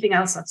than anything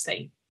else I've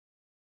seen.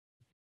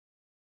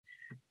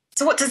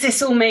 So what does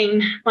this all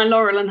mean? My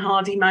Laurel and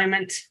Hardy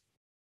moment.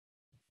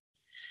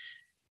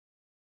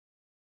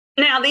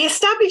 Now, the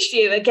established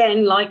view,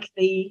 again, like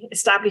the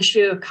established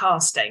view of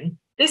casting,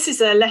 this is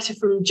a letter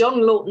from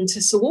John Lawton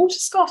to Sir Walter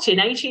Scott in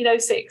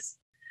 1806.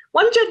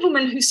 One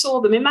gentleman who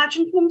saw them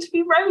imagined them to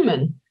be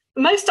Roman.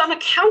 The most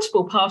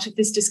unaccountable part of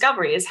this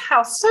discovery is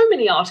how so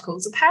many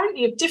articles,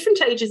 apparently of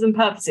different ages and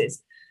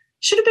purposes,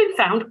 should have been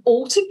found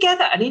all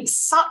together and in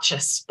such a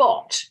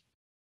spot.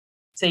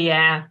 So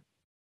yeah,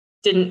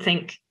 didn't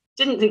think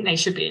they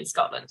should be in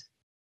Scotland.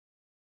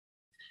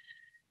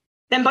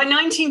 Then by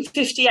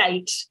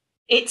 1958,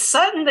 it's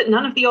certain that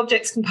none of the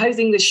objects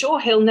composing the Shore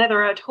Hill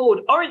Netherurd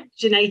hoard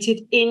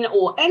originated in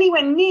or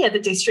anywhere near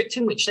the district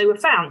in which they were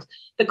found.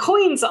 The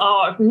coins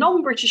are of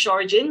non-British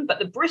origin, but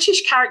the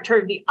British character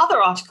of the other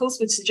articles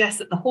would suggest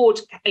that the hoard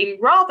came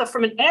rather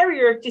from an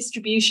area of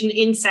distribution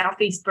in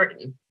southeast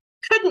Britain.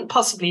 Couldn't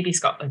possibly be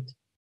Scotland.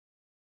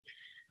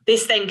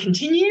 This then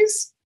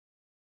continues.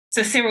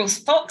 Sir Cyril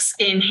Fox,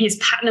 in his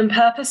Pattern and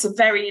Purpose, a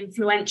very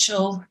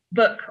influential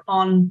book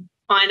on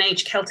Iron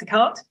Age Celtic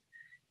art,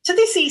 to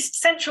this East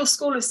Central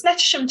School of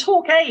Snettisham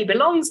Torc A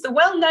belongs the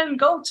well-known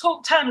gold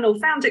torc terminal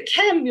found at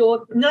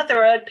Cairnmuir,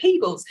 Netherurd,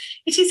 Peebles.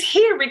 It is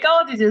here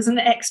regarded as an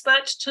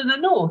expert to the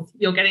north.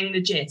 You're getting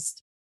the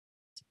gist.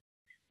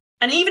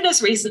 And even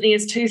as recently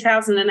as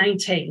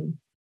 2018,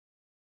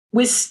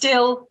 we're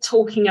still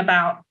talking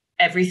about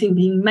everything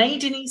being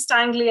made in East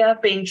Anglia,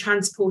 being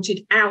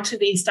transported out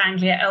of East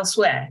Anglia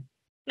elsewhere.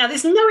 Now,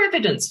 there's no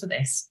evidence for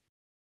this.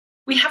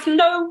 We have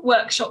no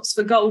workshops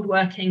for gold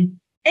working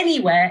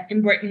anywhere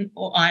in Britain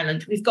or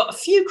Ireland. We've got a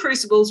few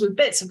crucibles with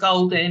bits of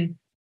gold in,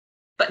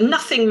 but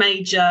nothing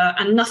major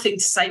and nothing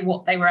to say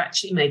what they were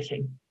actually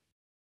making.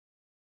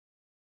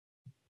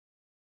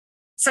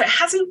 So it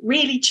hasn't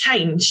really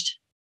changed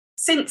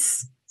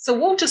since Sir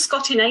Walter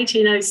Scott in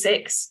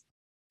 1806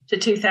 to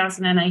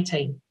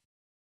 2018.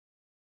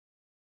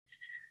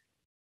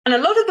 And a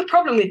lot of the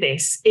problem with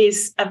this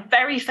is a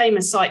very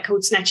famous site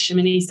called Snettisham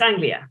in East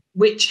Anglia,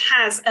 which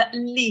has at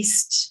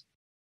least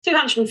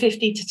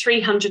 250 to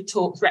 300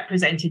 torcs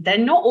represented. They're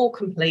not all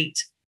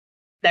complete.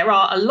 There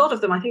are a lot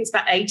of them, I think it's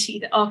about 80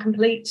 that are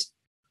complete.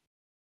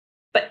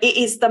 But it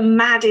is the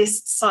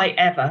maddest site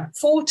ever.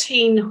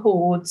 14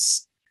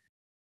 hoards,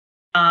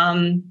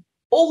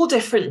 all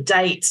different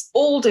dates,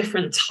 all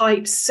different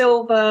types,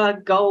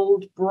 silver,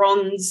 gold,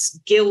 bronze,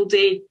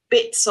 gilded,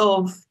 bits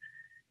of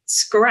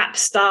scrap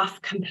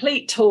stuff,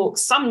 complete torcs,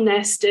 some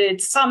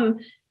nested, some,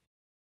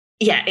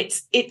 yeah,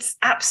 it's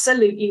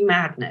absolutely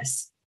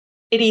madness.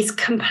 It is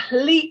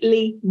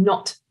completely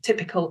not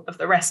typical of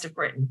the rest of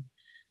Britain.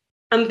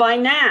 And by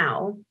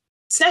now,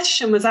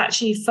 Snettisham was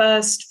actually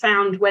first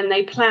found when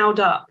they ploughed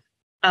up,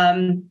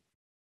 they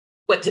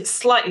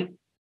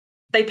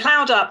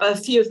ploughed up a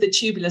few of the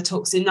tubular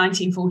torcs in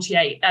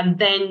 1948, and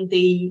then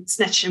the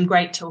Snettisham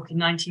Great Torc in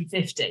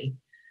 1950.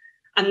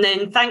 And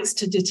then, thanks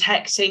to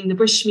detecting, the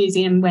British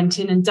Museum went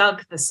in and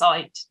dug the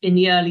site in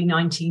the early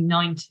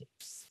 1990s.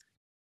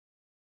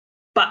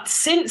 But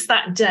since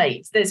that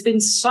date, there's been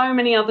so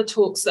many other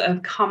talks that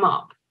have come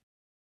up.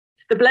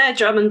 The Blair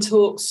Drummond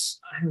talks,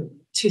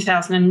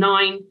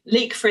 2009,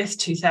 Leekfrith,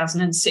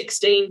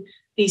 2016.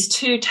 These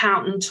two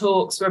Taunton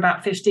talks were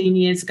about 15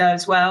 years ago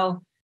as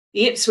well.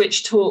 The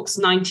Ipswich talks,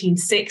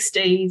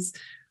 1960s.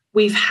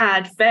 We've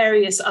had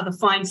various other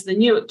finds, the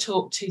Newark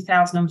talk,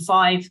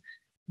 2005,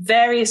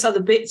 various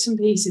other bits and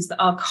pieces that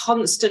are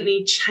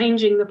constantly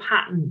changing the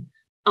pattern.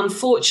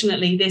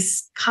 Unfortunately,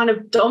 this kind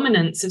of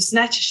dominance of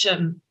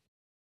Snettisham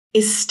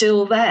is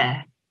still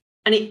there.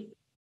 And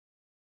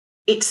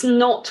it's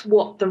not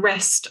what the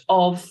rest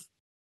of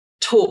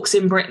talks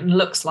in Britain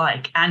looks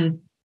like. And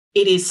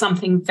it is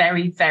something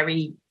very,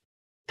 very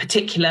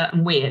particular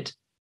and weird.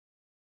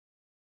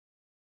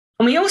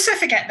 And we also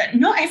forget that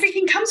not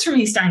everything comes from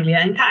East Anglia.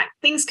 In fact,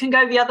 things can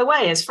go the other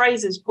way, as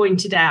Fraser's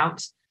pointed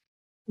out.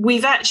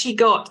 We've actually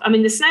got, I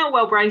mean, the snail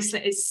well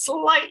bracelet is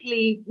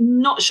slightly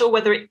not sure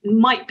whether it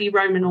might be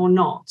Roman or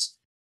not.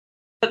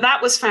 But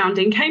that was found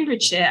in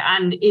Cambridgeshire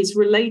and is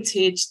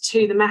related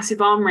to the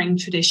massive arm ring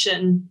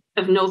tradition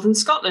of northern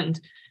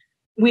Scotland.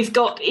 We've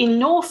got in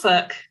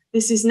Norfolk,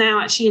 this is now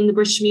actually in the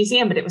British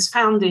Museum, but it was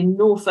found in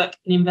Norfolk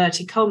in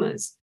inverted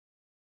commas.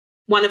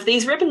 One of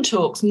these ribbon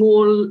talks,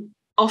 more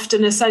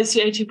often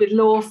associated with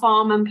Law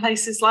Farm and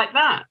places like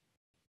that.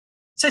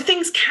 So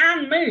things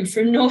can move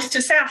from north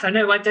to south. I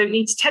know I don't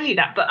need to tell you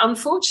that, but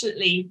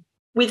unfortunately,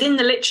 within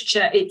the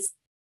literature,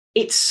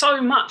 it's so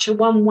much a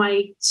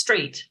one-way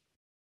street.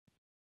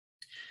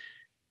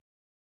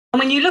 And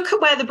when you look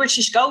at where the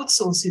British gold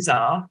sources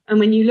are, and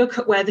when you look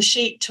at where the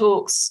sheet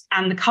talks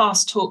and the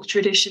cast talk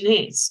tradition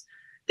is,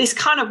 this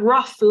kind of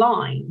rough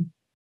line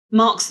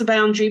marks the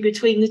boundary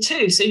between the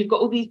two. So you've got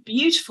all these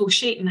beautiful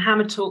sheet and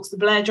hammer torcs, the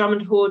Blair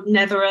Drummond hoard,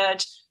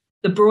 Netherurd,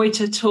 the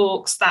Broiter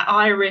torcs, that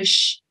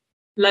Irish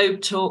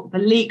lobe torc, the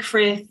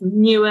Leekfrith,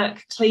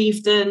 Newark,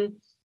 Clevedon,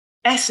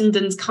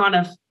 Essendon's kind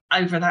of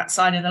over that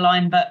side of the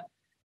line. But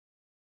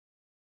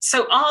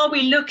so are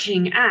we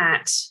looking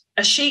at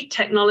a sheet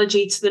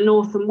technology to the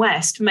north and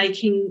west,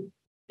 making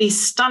these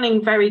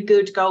stunning, very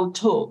good gold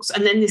torcs,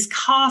 and then this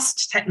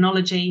cast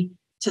technology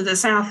to the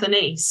south and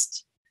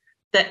east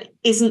that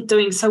isn't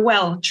doing so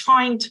well,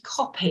 trying to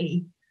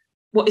copy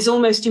what is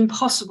almost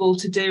impossible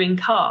to do in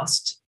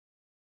cast,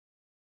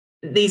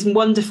 these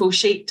wonderful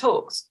sheet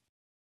torcs?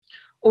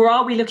 Or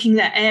are we looking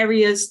at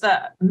areas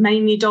that are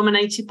mainly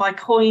dominated by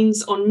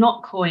coins or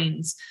not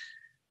coins?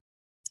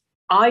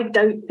 I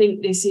don't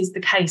think this is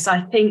the case.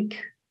 I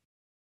think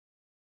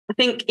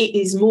it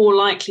is more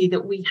likely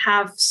that we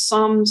have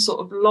some sort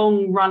of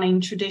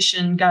long-running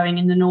tradition going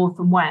in the north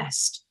and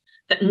west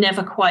that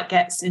never quite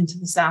gets into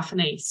the south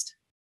and east.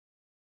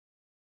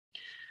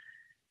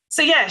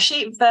 So yeah,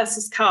 sheet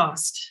versus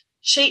cast.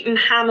 Sheet and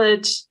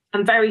hammered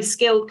and very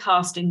skilled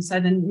casting, so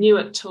the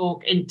Newark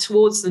torc in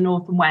towards the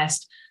north and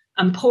west,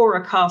 and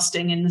poorer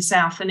casting in the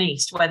south and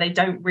east, where they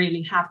don't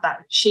really have that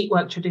sheet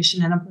work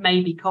tradition and are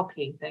maybe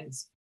copying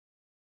things.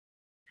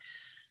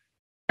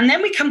 And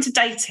then we come to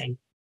dating,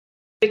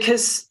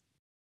 because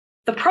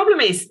the problem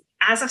is,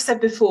 as I've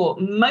said before,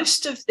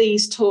 most of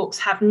these torcs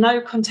have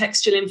no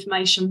contextual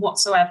information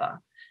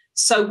whatsoever.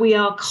 So we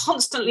are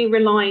constantly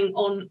relying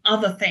on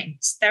other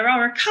things. There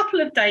are a couple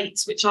of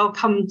dates, which I'll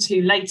come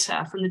to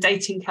later, from the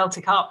Dating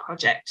Celtic Art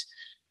Project,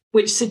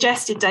 which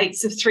suggested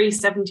dates of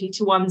 370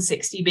 to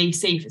 160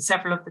 BC for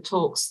several of the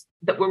torcs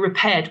that were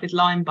repaired with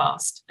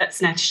limebast at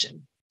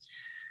Snettisham.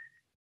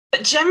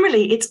 But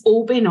generally, it's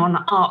all been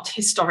on art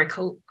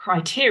historical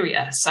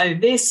criteria. So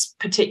this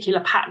particular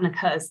pattern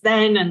occurs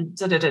then and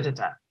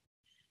da-da-da-da-da.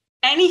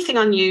 Anything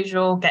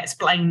unusual gets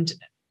blamed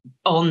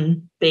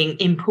on being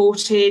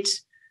imported.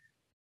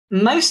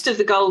 Most of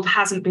the gold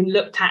hasn't been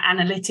looked at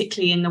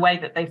analytically in the way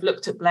that they've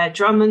looked at Blair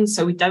Drummond,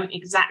 so we don't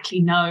exactly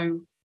know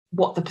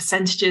what the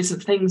percentages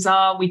of things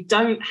are. We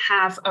don't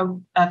have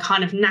a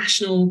kind of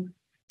national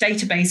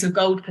database of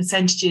gold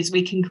percentages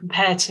we can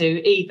compare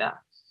to either.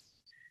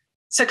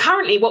 So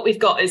currently what we've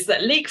got is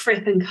that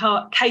Leekfrith and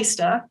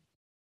Caister,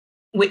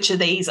 which of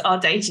these are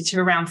dated to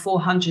around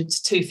 400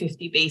 to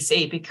 250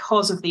 BC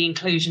because of the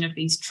inclusion of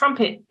these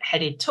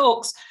trumpet-headed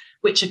torcs,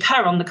 which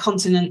occur on the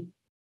continent.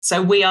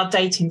 So we are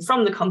dating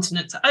from the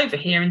continent to over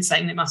here and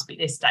saying there must be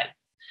this date.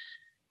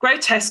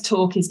 Grotesque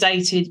torc is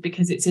dated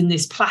because it's in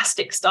this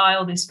plastic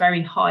style, this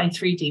very high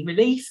 3D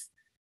relief.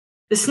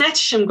 The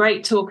Snettisham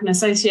Great Torc and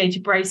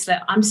associated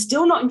bracelet, I'm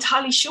still not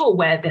entirely sure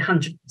where the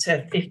 100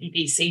 to 50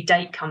 BC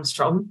date comes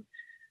from.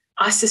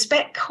 I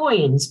suspect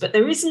coins, but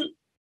there isn't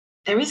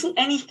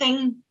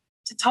anything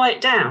to tie it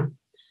down.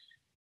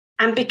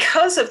 And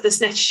because of the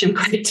Snettisham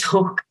Great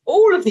Torc,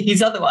 all of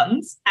these other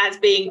ones, as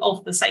being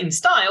of the same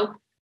style,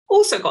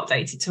 also got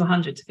dated to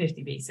 100 to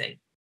 50 BC.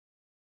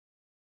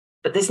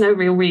 But there's no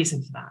real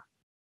reason for that.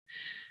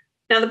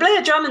 Now, the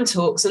Blair Drummond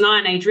torcs and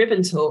Iron Age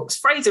ribbon torcs,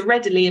 Fraser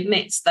readily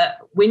admits that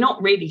we're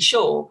not really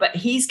sure, but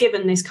he's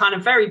given this kind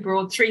of very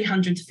broad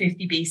 300 to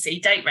 50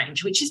 BC date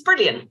range, which is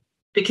brilliant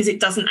because it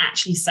doesn't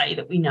actually say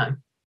that we know.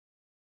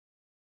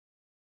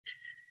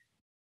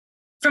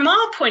 From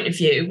our point of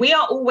view, we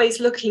are always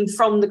looking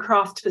from the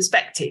craft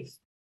perspective.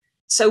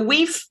 So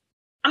we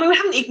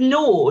haven't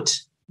ignored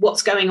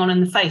what's going on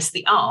in the face of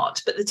the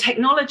art, but the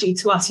technology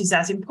to us is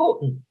as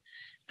important.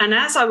 And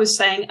as I was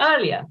saying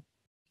earlier,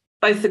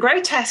 both the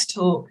Grotesque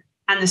torc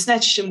and the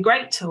Snettisham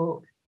Great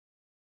Torc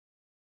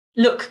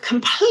look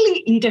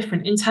completely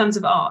different in terms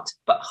of art,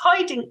 but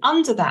hiding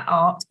under that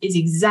art is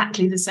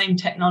exactly the same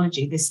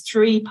technology, this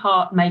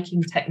three-part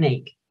making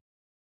technique.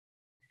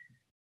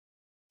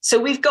 So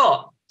we've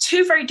got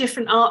two very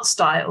different art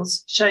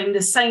styles showing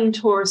the same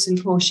torus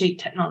and core sheet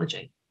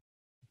technology.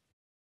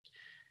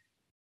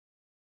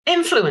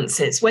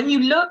 Influences. When you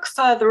look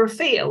further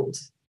afield,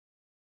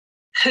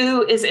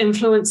 who is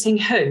influencing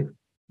who?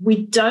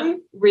 We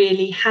don't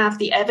really have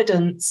the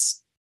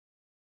evidence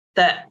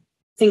that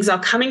things are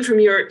coming from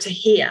Europe to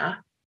here.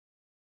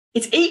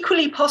 It's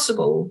equally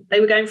possible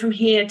they were going from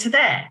here to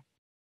there.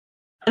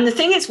 And the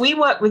thing is, we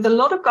work with a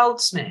lot of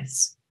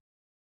goldsmiths.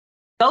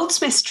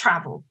 Goldsmiths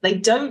travel. They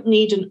don't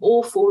need an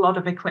awful lot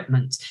of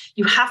equipment.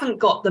 You haven't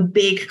got the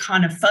big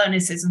kind of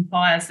furnaces and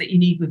fires that you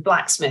need with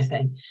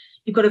blacksmithing.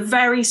 You've got a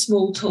very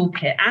small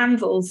toolkit,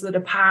 anvils that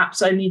are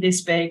perhaps only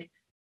this big,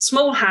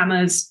 small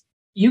hammers.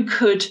 You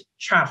could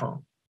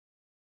travel.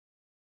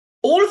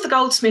 All of the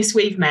goldsmiths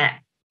we've met,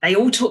 they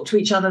all talk to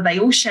each other. They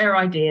all share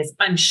ideas.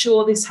 I'm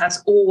sure this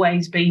has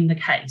always been the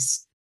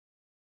case.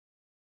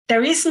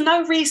 There is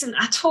no reason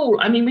at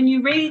all. I mean, when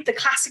you read the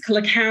classical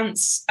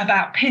accounts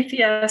about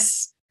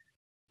Pythias,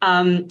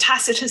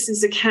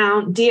 Tacitus's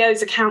account,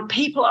 Dio's account,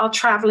 people are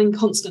traveling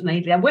constantly.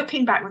 They're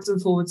whipping backwards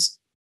and forwards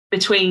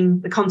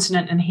between the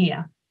continent and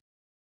here.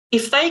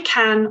 If they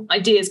can,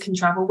 ideas can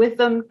travel with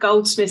them.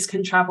 Goldsmiths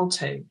can travel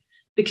too,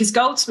 because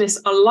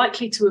goldsmiths are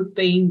likely to have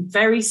been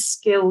very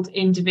skilled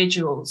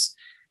individuals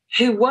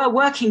who were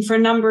working for a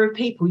number of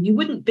people. You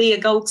wouldn't be a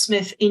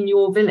goldsmith in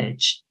your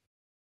village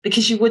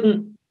because you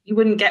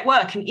wouldn't get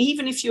work. And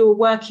even if you were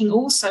working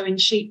also in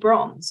sheet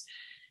bronze,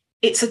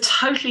 it's a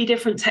totally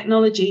different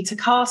technology to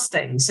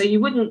casting. So you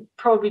wouldn't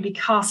probably be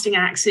casting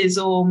axes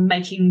or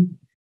making,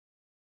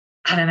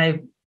 I don't know,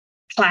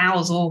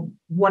 plows or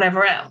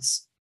whatever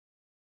else.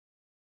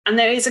 And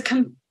there is a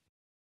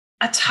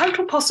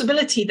total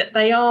possibility that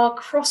they are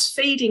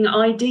cross-feeding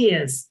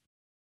ideas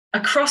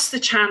across the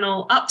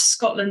Channel, up to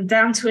Scotland,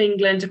 down to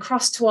England,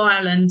 across to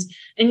Ireland,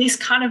 in this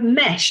kind of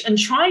mesh, and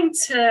trying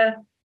to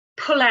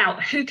pull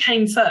out who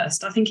came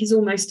first, I think, is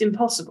almost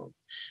impossible.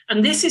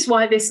 And this is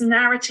why this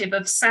narrative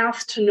of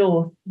south to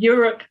north,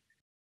 Europe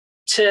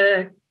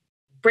to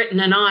Britain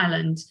and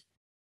Ireland,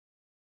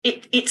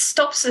 it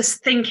stops us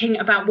thinking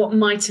about what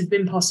might have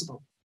been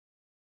possible.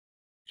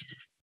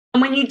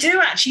 And when you do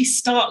actually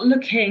start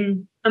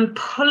looking and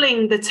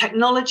pulling the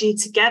technology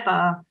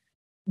together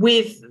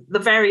with the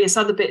various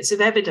other bits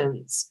of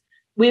evidence,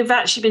 we've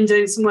actually been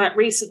doing some work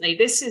recently.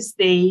 This is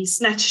the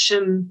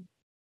Snettisham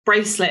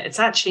bracelet. It's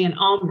actually an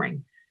arm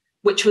ring,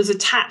 which was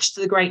attached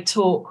to the Great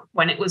Torc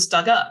when it was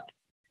dug up.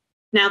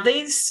 Now,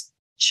 these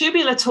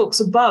tubular torcs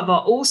above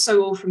are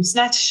also all from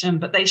Snettisham,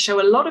 but they show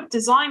a lot of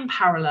design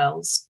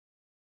parallels.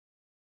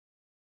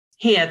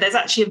 Here, there's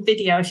actually a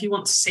video if you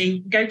want to see.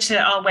 Go to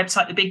our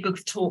website, the Big Book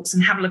of Torcs,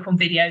 and have a look on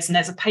videos. And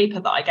there's a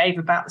paper that I gave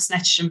about the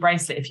Snettisham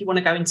bracelet if you want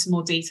to go into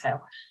more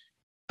detail.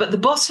 But the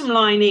bottom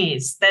line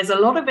is there's a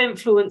lot of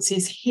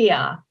influences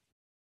here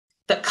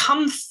that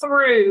come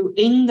through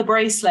in the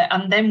bracelet,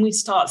 and then we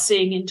start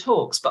seeing in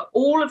torcs. But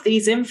all of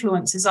these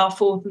influences are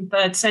 4th and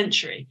 3rd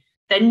century.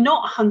 They're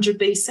not 100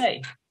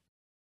 BC.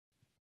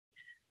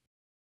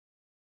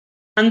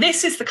 And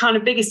this is the kind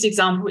of biggest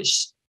example,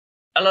 which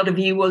a lot of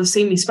you will have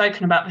seen me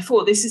spoken about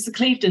before. This is the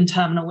Clevedon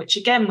terminal, which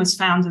again was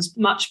found as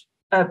much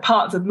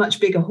part of a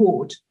much bigger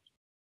hoard,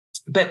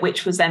 but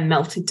which was then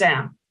melted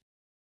down.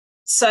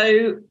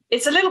 So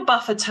it's a little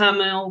buffer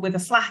terminal with a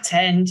flat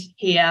end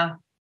here.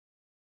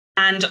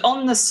 And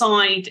on the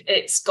side,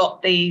 it's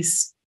got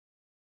these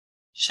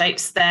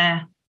shapes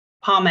there,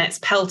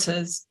 palmettes,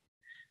 pelters,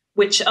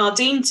 which are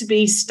deemed to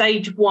be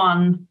stage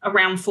 1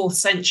 around 4th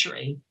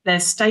century.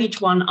 There's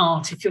stage 1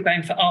 art if you're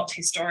going for art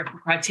historical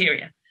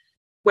criteria.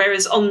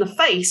 Whereas on the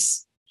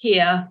face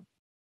here,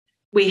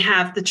 we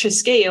have the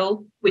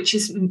Treskeil, which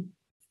is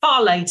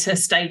far later,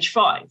 stage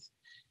 5.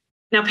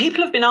 Now,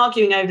 people have been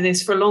arguing over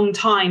this for a long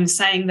time,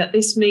 saying that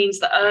this means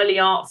that early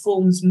art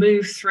forms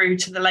move through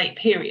to the late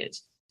period.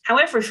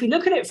 However, if we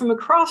look at it from a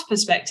craft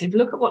perspective,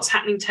 look at what's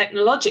happening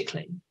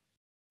technologically.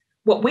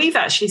 What we've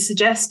actually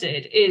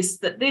suggested is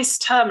that this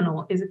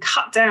terminal is a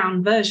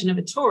cut-down version of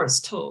a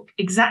Taurus torc,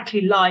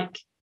 exactly like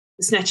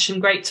the Snettisham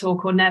Great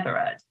Torc or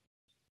Netherurd.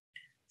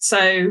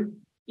 So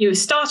you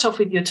start off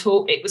with your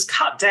torc, it was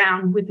cut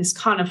down with this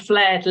kind of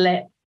flared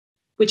lip,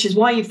 which is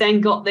why you've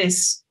then got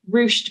this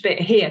ruched bit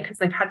here, because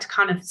they've had to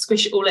kind of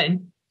squish it all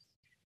in,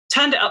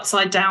 turned it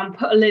upside down,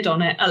 put a lid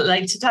on it at a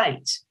later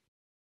date.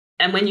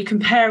 And when you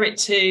compare it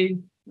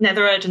to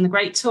Netherurd and the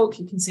Great Torc,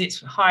 you can see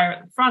it's higher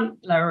at the front,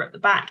 lower at the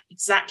back,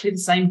 exactly the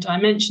same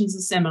dimensions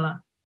are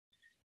similar.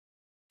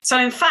 So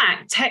in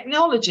fact,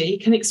 technology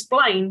can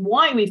explain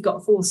why we've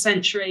got 4th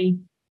century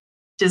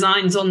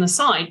designs on the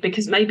side,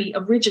 because maybe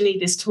originally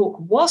this torc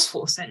was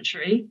 4th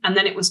century and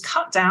then it was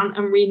cut down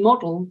and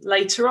remodeled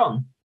later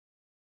on.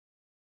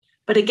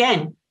 But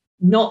again,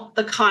 not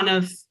the kind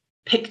of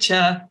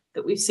picture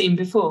that we've seen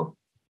before.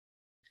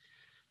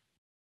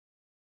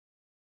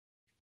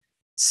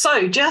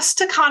 So just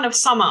to kind of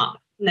sum up,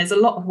 and there's a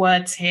lot of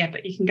words here,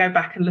 but you can go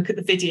back and look at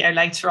the video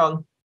later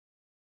on.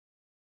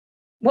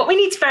 What we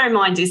need to bear in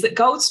mind is that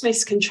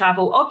goldsmiths can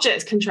travel,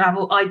 objects can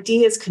travel,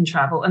 ideas can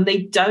travel, and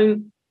they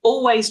don't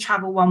always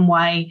travel one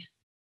way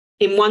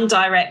in one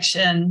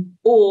direction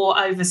or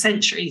over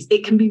centuries.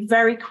 It can be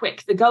very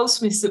quick. The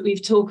goldsmiths that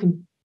we've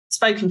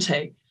spoken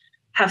to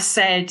have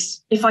said,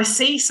 if I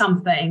see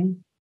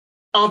something,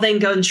 I'll then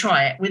go and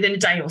try it within a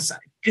day or so,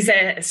 because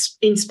they're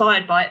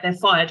inspired by it, they're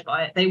fired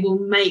by it, they will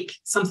make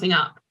something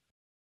up.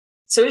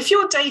 So if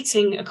you're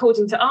dating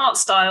according to art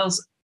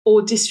styles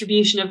or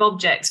distribution of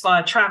objects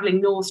via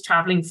travelling north,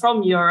 travelling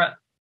from Europe,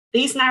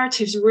 these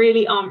narratives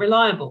really aren't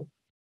reliable,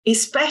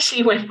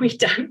 especially when we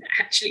don't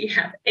actually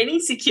have any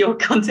secure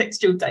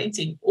contextual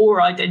dating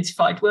or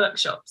identified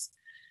workshops.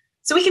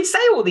 So we can say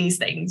all these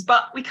things,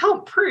 but we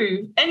can't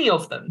prove any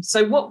of them.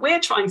 So what we're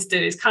trying to do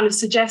is kind of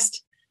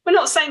suggest, we're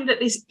not saying that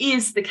this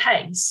is the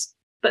case,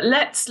 but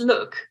let's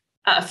look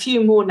at a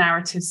few more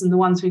narratives than the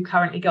ones we've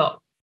currently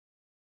got.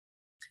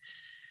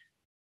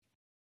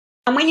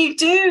 And when you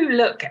do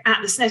look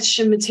at the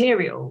Snettisham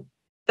material,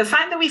 the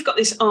fact that we've got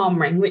this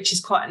arm ring, which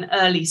is quite an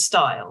early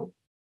style,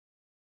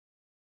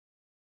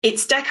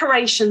 its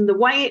decoration, the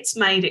way it's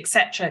made,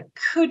 etc.,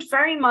 could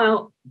very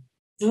well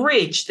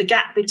bridge the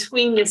gap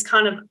between this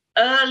kind of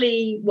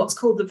early, what's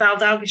called the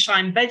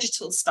Valdalgesheim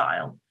vegetal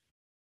style,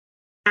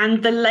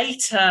 and the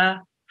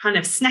later kind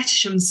of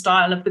Snettisham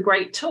style of the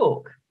Great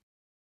Torc.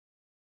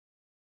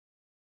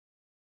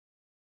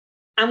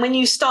 And when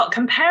you start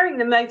comparing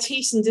the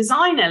motifs and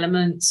design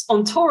elements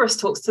on Taurus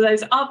torcs to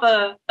those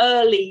other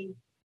early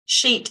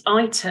sheet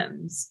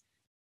items,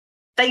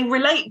 they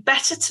relate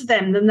better to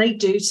them than they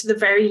do to the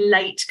very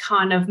late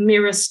kind of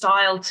mirror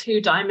style,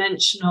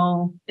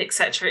 two-dimensional,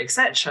 etc.,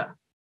 etc.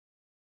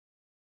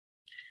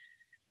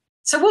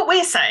 So what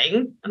we're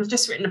saying, and I've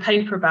just written a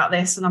paper about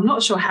this, and I'm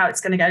not sure how it's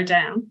going to go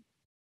down,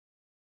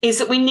 is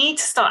that we need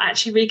to start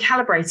actually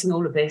recalibrating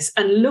all of this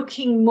and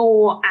looking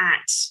more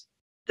at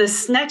the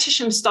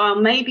Snettisham style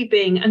maybe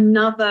being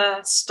another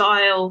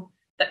style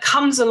that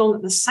comes along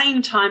at the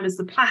same time as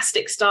the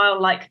plastic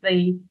style, like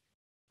the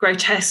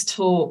grotesque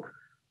torc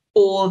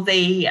or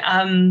the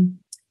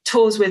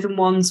Torswith and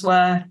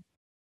Wandsworth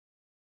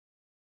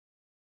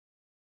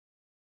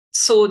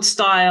sword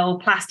style,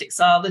 plastic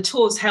style, the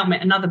Tor's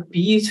helmet, another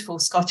beautiful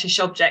Scottish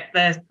object,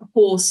 the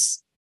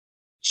horse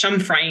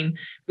shumframe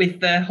with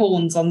the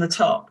horns on the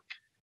top.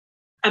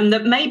 And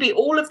that maybe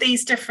all of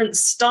these different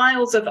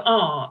styles of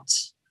art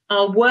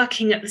are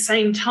working at the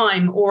same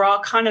time or are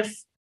kind of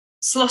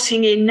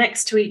slotting in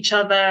next to each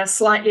other,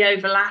 slightly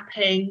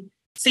overlapping,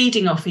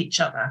 feeding off each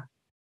other.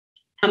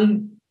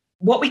 And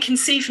what we can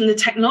see from the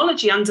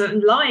technology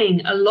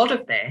underlying a lot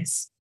of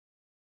this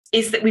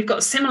is that we've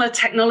got similar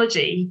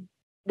technology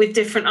with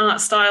different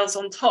art styles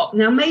on top.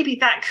 Now, maybe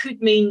that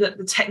could mean that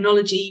the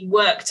technology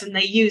worked and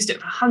they used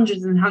it for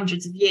hundreds and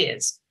hundreds of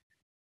years.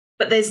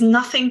 But there's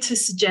nothing to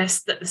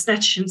suggest that the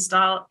Snettisham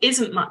style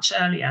isn't much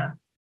earlier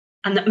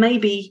and that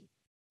maybe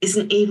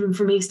isn't even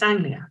from East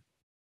Anglia.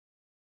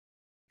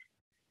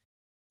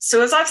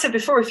 So as I've said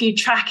before, if you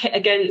track it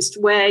against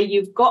where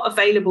you've got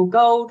available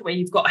gold, where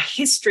you've got a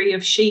history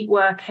of sheet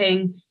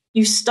working,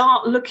 you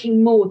start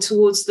looking more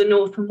towards the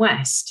north and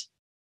west,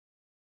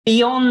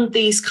 beyond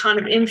these kind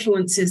of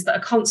influences that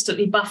are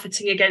constantly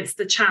buffeting against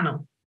the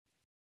channel.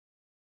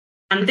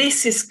 And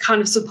this is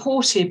kind of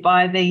supported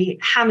by the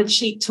hammered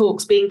sheet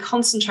torcs being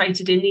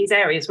concentrated in these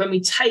areas. When we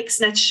take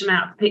Snettisham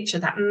out of the picture,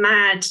 that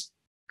mad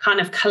kind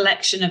of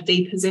collection of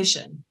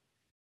deposition,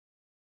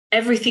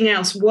 everything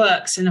else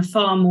works in a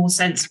far more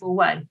sensible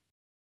way.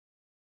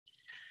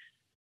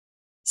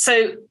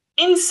 So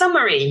in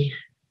summary,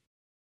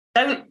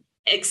 don't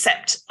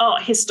accept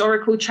art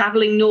historical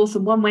travelling north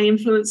and one-way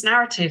influence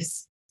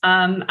narratives.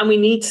 And we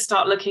need to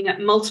start looking at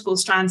multiple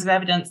strands of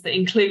evidence that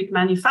include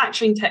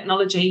manufacturing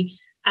technology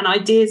and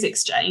ideas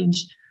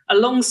exchange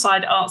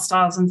alongside art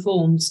styles and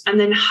forms. And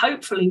then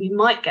hopefully we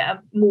might get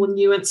a more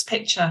nuanced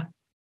picture.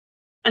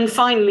 And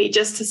finally,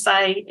 just to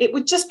say, it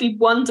would just be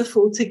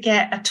wonderful to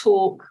get a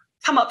talk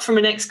come up from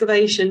an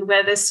excavation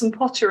where there's some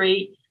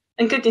pottery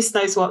and goodness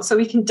knows what, so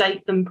we can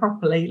date them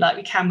properly like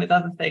we can with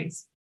other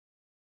things.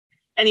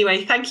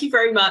 Anyway, thank you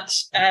very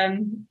much.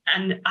 And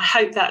I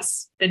hope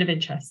that's been of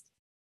interest.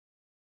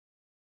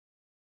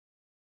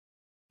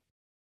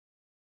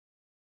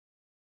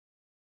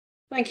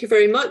 Thank you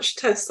very much,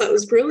 Tess. That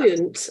was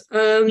brilliant.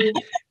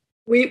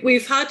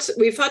 We've had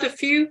a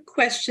few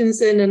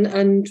questions in,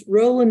 and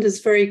Roland has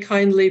very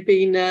kindly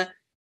been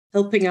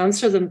helping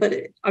answer them, but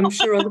I'm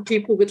sure other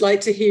people would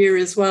like to hear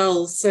as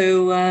well.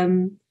 So I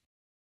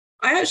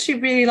actually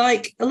really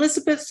like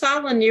Elizabeth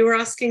Allen. You were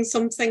asking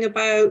something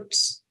about.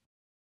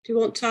 Do you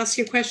want to ask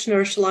your question,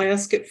 or shall I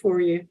ask it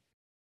for you?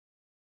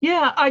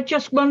 Yeah, I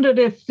just wondered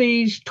if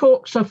these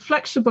torcs are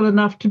flexible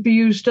enough to be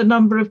used a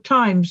number of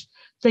times.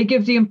 They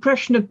give the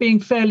impression of being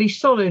fairly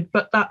solid,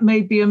 but that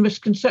may be a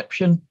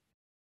misconception.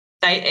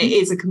 It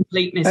is a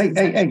complete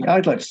misconception. Hey,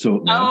 I'd like to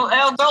talk now.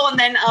 Oh, go on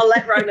then. I'll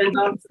let Roland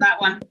answer that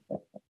one.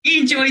 He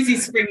enjoys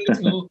his springy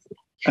talk.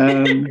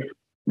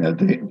 No,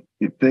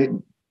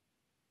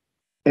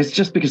 it's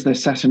just because they're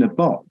sat in a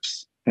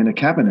box, in a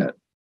cabinet.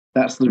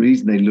 That's the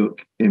reason they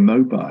look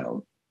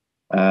immobile.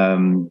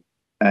 And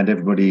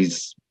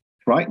everybody's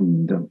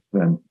frightened of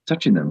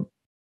touching them.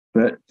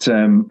 But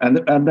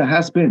and there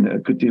has been a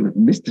good deal of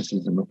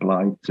mysticism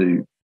applied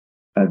to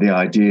the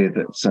idea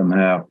that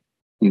somehow,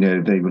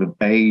 they would have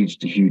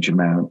aged a huge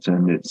amount,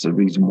 and it's a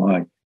reason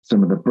why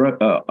some of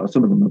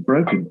them are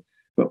broken.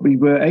 But we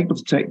were able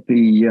to take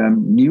the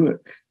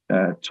Newark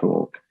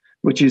torc,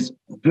 which is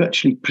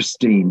virtually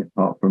pristine,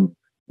 apart from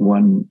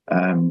one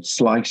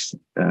slice,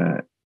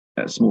 a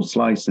small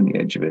slice in the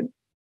edge of it,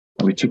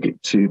 and we took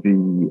it to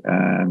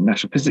the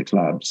National Physics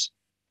Labs,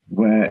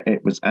 where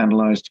it was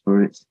analysed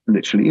for its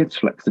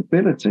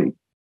flexibility.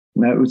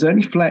 Now, it was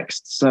only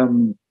flexed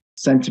some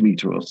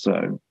centimetre or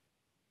so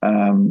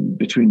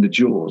between the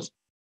jaws,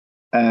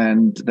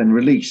 and then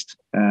released.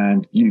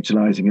 And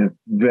utilising a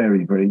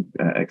very, very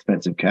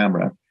expensive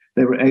camera,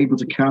 they were able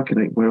to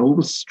calculate where all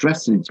the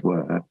stresses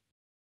were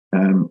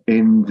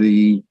in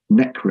the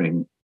neck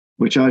ring,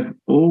 which I've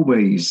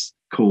always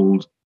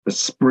called a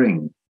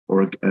spring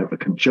or a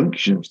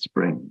conjunction of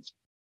springs.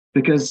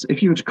 Because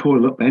if you were to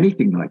coil up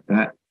anything like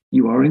that,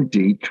 you are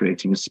indeed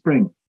creating a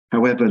spring.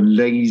 However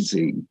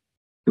lazy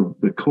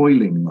the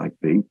coiling might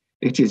be,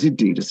 it is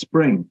indeed a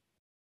spring.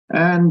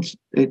 And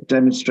it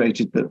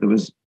demonstrated that there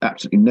was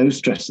absolutely no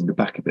stress in the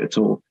back of it at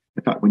all.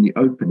 In fact, when you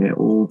open it,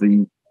 all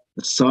the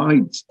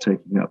sides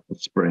taking up the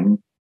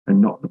spring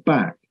and not the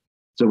back.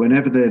 So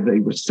whenever they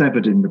were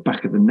severed in the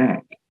back of the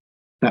neck,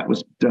 that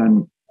was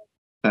done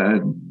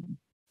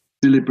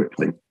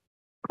deliberately,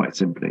 quite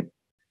simply.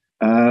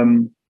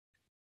 And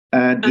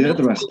the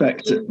other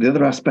aspect of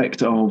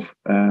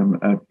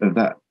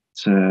that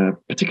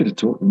particular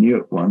talk, the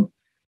Newark one,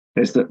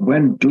 is that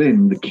when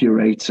Glyn, the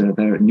curator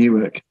there at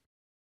Newark,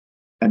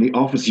 and he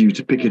offers you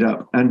to pick it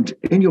up, and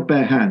in your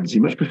bare hands, he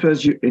much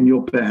prefers you in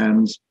your bare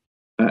hands,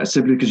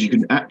 simply because you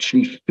can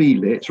actually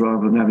feel it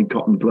rather than having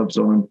cotton gloves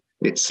on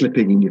and it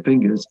slipping in your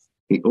fingers.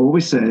 He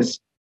always says,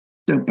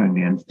 don't bang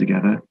the ends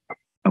together.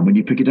 And when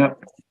you pick it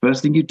up,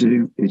 first thing you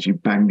do is you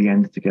bang the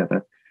ends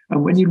together.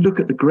 And when you look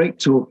at the Great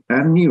Torc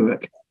and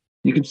Newark,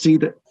 you can see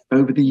that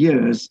over the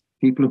years,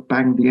 people have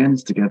banged the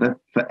ends together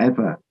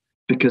forever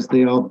because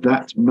they are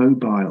that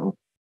mobile.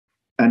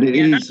 And it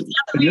is,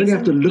 and you only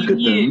have to look at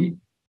them.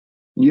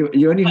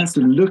 You only have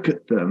to look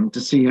at them to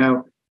see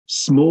how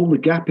small the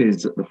gap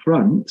is at the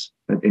front,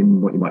 in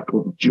what you might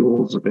call the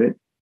jaws of it.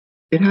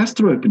 It has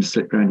to open to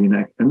slip around your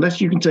neck,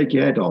 unless you can take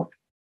your head off.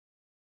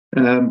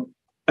 And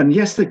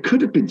yes, they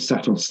could have been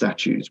sat on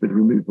statues with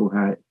removable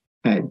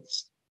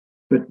heads,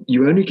 but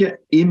you only get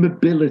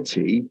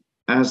immobility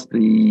as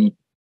the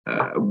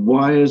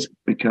wires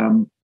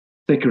become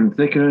thicker and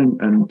thicker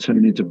and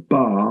turn into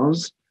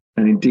bars,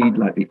 and indeed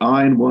like the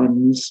iron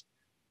ones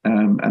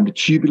and the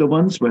tubular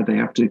ones where they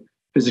have to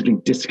physically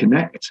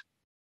disconnect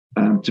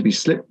to be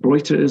slipped.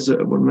 Reuters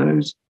are one of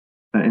those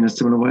in a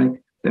similar way.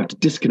 They have to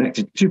disconnect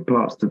into two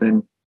parts to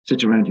then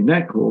sit around your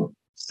neck, or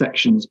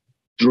sections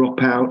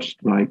drop out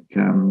like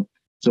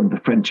some of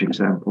the French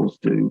examples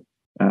do,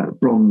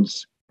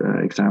 bronze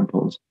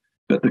examples.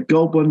 But the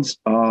gold ones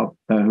are,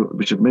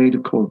 which are made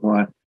of coiled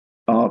wire,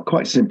 are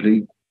quite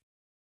simply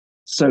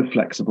so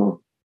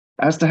flexible.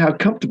 As to how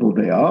comfortable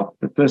they are,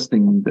 the first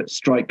thing that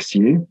strikes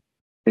you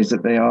is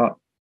that they are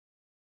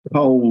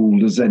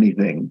cold as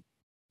anything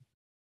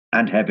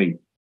and heavy.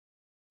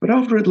 But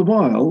after a little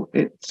while,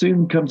 it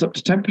soon comes up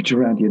to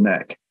temperature around your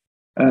neck.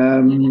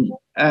 I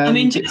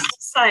mean, just to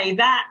say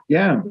that,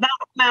 that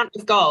amount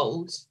of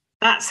gold,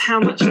 that's how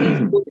much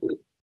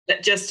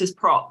that just as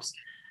props.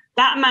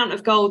 That amount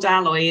of gold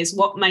alloy is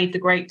what made the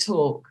Great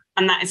Torc,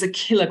 and that is 1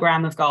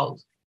 kilogram of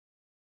gold.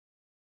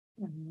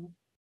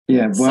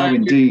 Yeah, wow, so,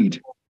 indeed.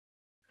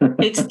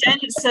 It's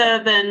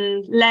denser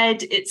than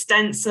lead, it's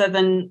denser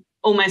than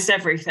almost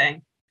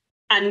everything.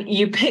 And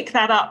you pick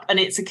that up and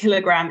it's 1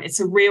 kilogram. It's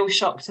a real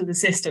shock to the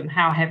system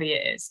how heavy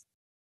it is.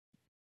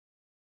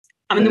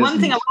 I mean, the one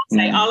thing I will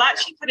say, I'll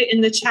actually put it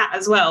in the chat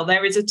as well.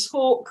 There is a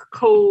talk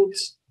called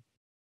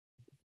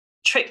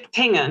Trick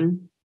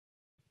Pingen,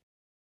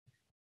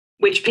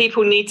 which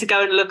people need to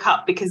go and look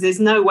up because there's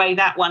no way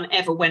that one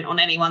ever went on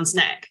anyone's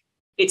neck.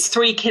 It's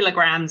 3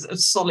 kilograms of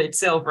solid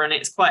silver and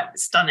it's quite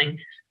stunning.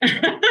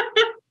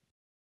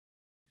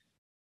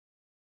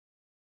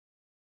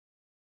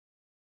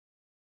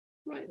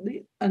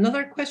 Right.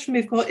 Another question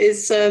we've got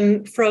is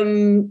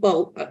from,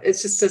 well,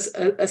 it's just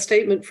a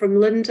statement from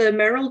Linda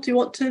Merrill. Do you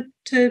want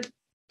to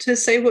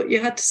say what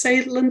you had to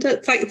say,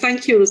 Linda?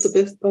 Thank you,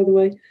 Elizabeth, by the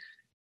way.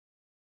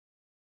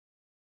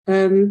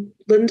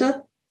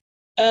 Linda?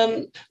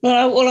 Well,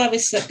 all I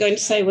was going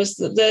to say was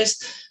that there's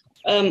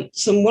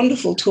some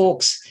wonderful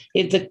talks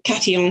in the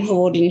Catiron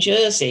hoard in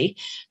Jersey,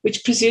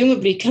 which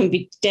presumably can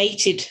be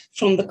dated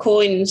from the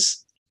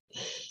coins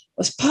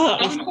as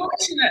part of...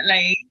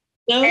 Unfortunately,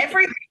 no?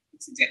 Everything...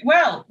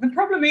 Well, the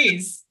problem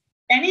is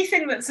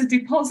anything that's a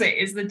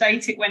deposit is the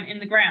date it went in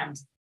the ground.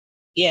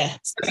 Yeah.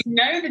 So we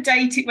know the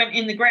date it went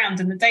in the ground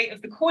and the date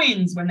of the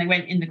coins when they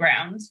went in the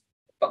ground,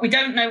 but we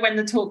don't know when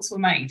the torcs were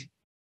made.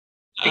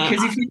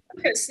 Because if you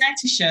look at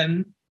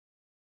Snettisham,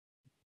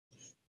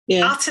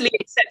 utterly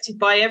accepted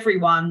by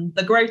everyone,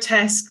 the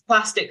grotesque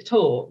plastic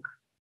torc.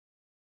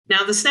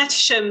 Now, the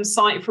Snettisham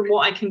site, from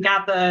what I can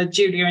gather,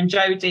 Julia and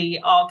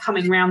Jodie are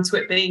coming round to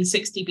it being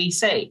 60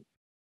 BC.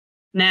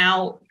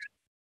 Now,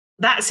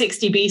 that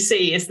 60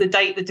 BC is the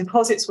date the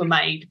deposits were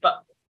made,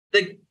 but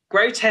the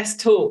grotesque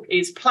torc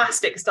is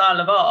plastic style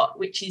of art,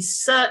 which is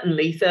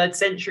certainly 3rd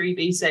century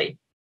BC.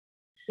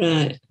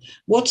 Right.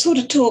 What sort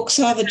of torcs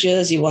are the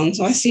Jersey ones?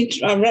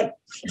 The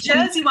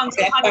Jersey ones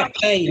are kind of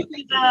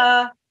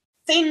tubular,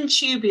 thin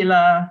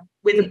tubular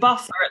with a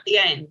buffer at the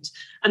end.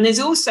 And there's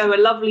also a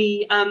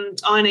lovely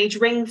Iron Age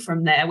ring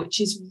from there, which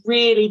is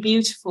really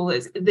beautiful.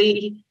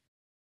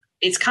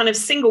 It's kind of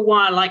single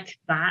wire like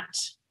that,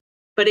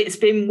 but it's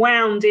been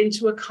wound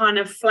into a kind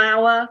of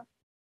flower.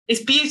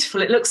 It's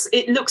beautiful. It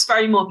looks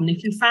very modern.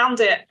 If you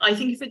found it, I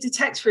think if a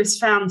detectorist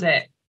found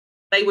it,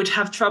 they would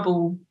have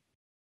trouble,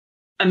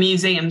 a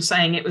museum,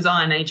 saying it was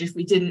Iron Age if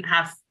we didn't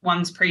have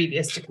ones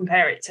previous to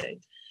compare it to.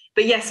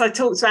 But yes, I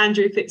talked to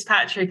Andrew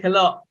Fitzpatrick a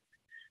lot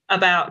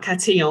about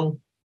Catiron.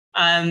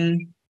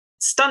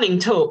 Stunning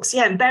talks,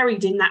 and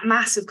buried in that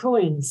mass of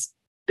coins.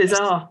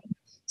 Bizarre.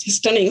 It's a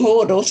stunning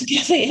hoard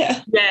altogether,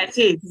 yeah. Yeah, it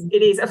is.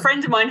 It is. A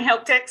friend of mine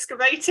helped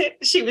excavate it.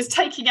 She was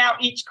taking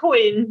out each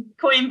coin,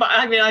 but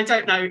I mean, I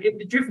don't know. It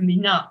would have driven me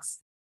nuts.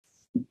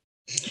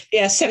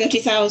 Yeah,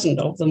 70,000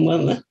 of them,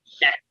 weren't there?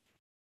 Yeah.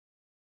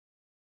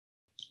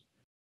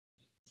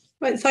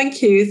 Right,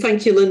 thank you,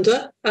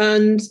 Linda.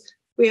 And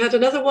we had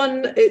another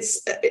one.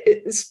 It's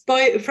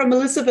from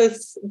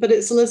Elizabeth, but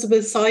it's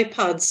Elizabeth's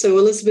iPad. So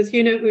Elizabeth,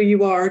 you know who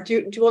you are.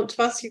 Do you want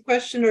to ask your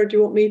question, or do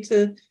you want me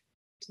to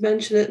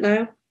mention it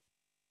now?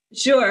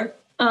 Sure.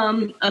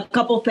 A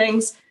couple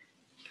things.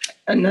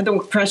 Another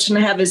question I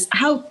have is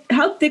how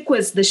thick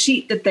was the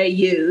sheet that they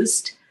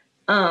used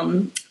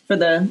for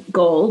the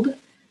gold?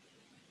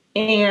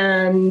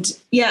 And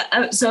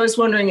so I was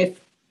wondering if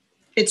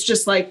it's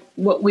just like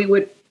what we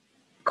would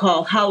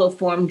call hollow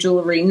form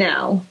jewelry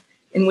now,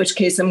 in which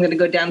case I'm going to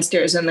go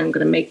downstairs and I'm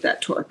going to make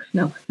that torc.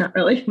 No, not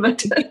really,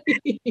 but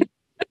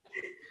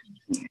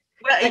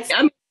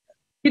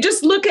you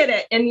just look at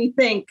it and you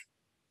think,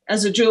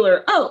 as a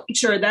jeweler, oh,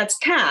 sure, that's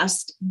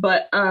cast,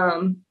 but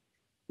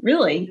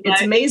really,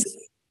 it's amazing.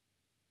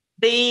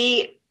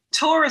 The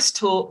Taurus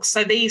torcs,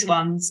 so these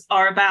ones,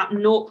 are about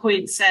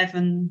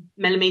 0.7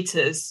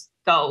 millimeters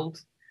gold.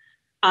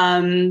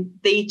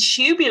 The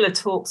tubular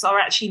torcs are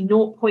actually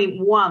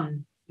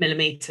 0.1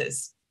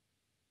 millimeters.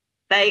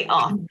 They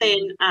are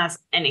thin as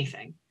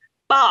anything,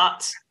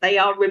 but they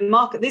are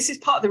remarkable. This is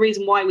part of the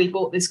reason why we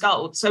bought this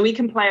gold, so we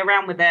can play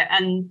around with it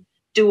and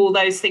do all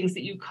those things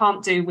that you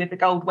can't do with the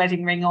gold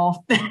wedding ring or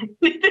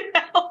anything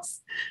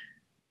else.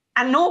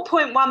 And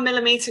 0.1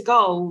 millimeter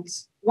gold,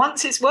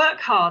 once it's work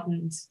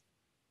hardened,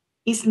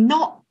 is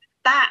not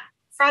that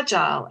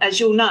fragile, as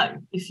you'll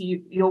know if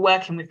you're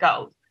working with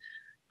gold.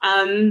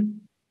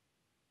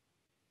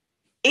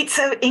 It's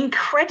an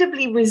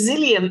incredibly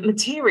resilient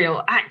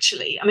material,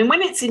 actually. I mean,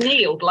 when it's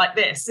annealed like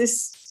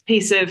this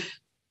piece of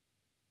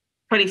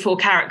 24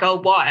 karat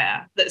gold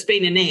wire that's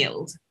been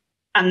annealed,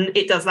 and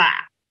it does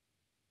that,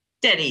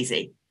 dead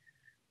easy.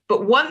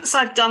 But once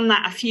I've done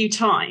that a few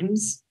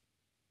times,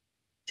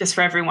 just for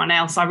everyone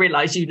else, I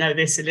realise you know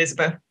this,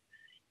 Elizabeth,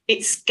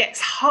 it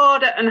gets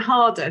harder and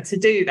harder to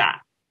do that.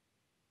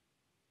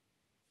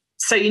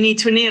 So you need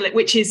to anneal it,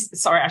 which is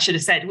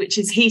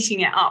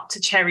heating it up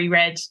to cherry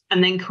red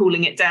and then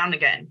cooling it down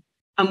again.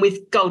 And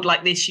with gold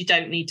like this, you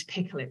don't need to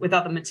pickle it. With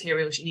other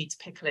materials, you need to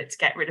pickle it to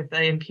get rid of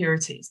the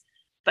impurities.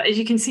 But as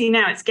you can see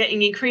now, it's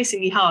getting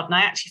increasingly hard, and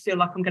I actually feel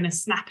like I'm going to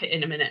snap it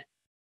in a minute.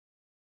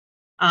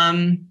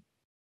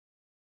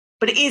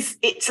 But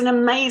it's an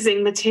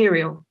amazing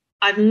material.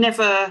 I've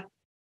never,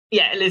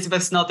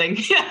 Elizabeth's nodding.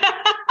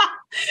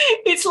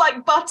 It's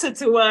like butter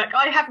to work.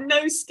 I have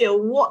no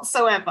skill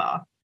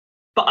whatsoever.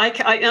 But I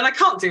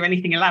can't do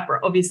anything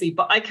elaborate, obviously,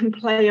 but I can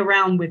play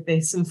around with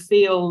this and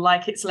feel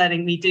like it's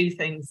letting me do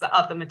things that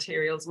other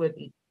materials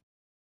wouldn't.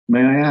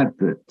 May I add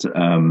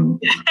that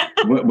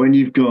when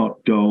you've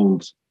got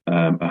gold,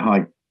 a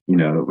high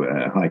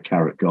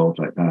carat gold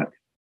like that,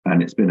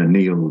 and it's been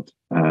annealed,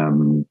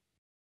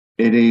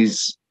 it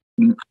is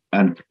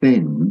and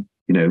thin,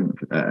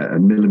 a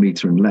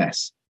millimeter and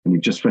less, and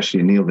you've just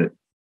freshly annealed it.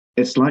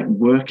 It's like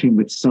working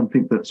with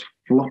something that's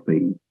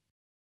floppy.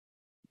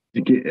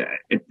 It's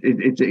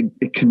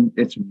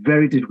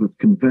very difficult to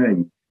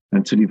convey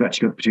until you've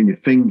actually got it between your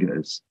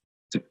fingers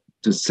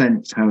to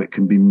sense how it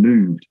can be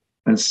moved,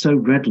 and so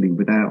readily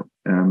without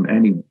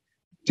any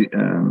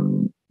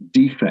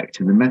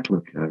defect in the metal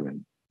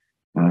occurring.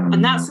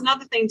 And that's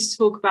another thing to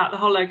talk about the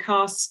hollow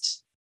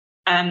cast,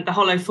 the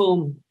hollow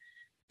form,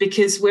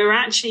 because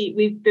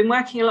we've been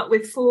working a lot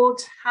with Ford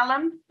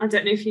Hallam. I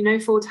don't know if you know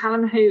Ford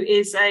Hallam, who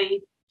is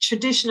a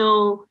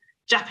traditional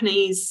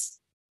Japanese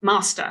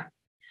master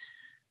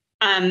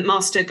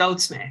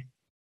goldsmith.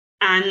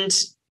 And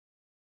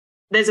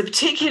there's a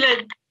particular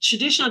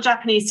traditional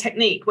Japanese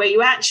technique where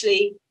you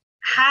actually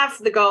have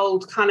the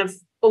gold kind of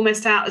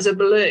almost out as a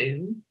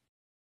balloon,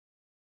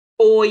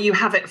 or you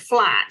have it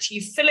flat,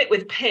 you fill it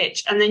with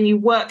pitch, and then you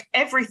work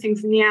everything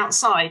from the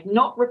outside,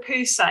 not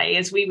repousse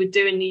as we would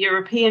do in the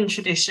European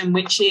tradition,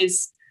 which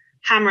is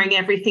hammering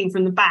everything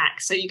from the back.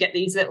 So you get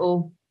these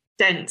little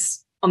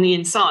dents on the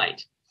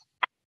inside.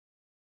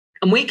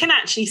 And we can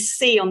actually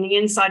see on the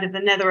inside of the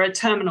Netherurd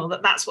terminal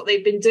that that's what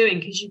they've been doing,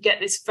 because you get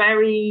this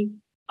very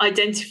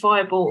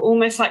identifiable,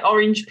 almost like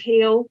orange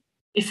peel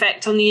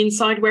effect on the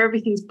inside where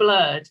everything's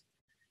blurred.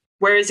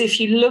 Whereas if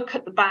you look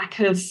at the back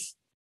of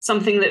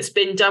something that's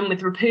been done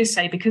with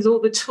repousse, because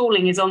all the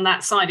tooling is on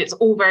that side, it's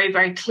all very,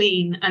 very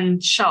clean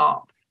and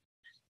sharp.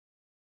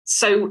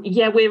 So,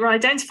 we're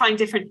identifying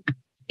different...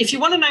 If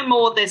you want to know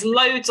more, there's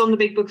loads on the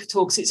Big Book of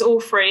Talks. It's all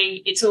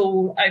free. It's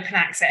all open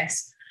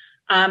access.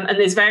 And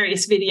there's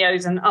various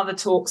videos and other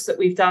talks that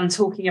we've done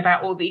talking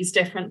about all these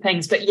different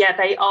things. But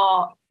they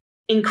are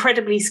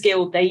incredibly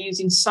skilled. They're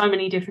using so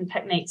many different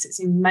techniques. It's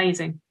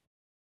amazing.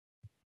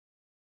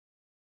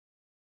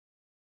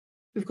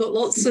 We've got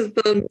lots of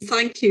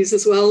thank yous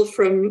as well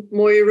from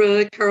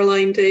Moira,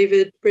 Caroline,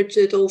 David,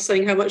 Bridget, all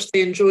saying how much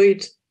they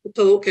enjoyed the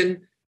talk. And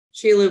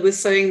Sheila was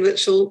saying that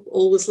she'll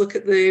always look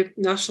at the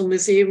National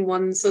Museum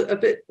ones a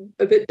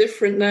bit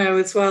different now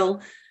as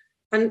well.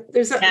 And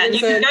you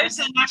can go to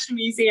the National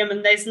Museum,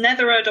 and there's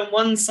Netherurd on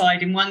one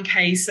side in one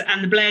case,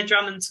 and the Blair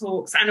Drummond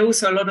talks, and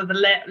also a lot of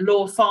the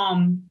Law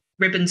Farm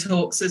ribbon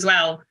talks as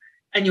well.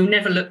 And you'll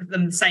never look at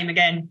them the same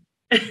again.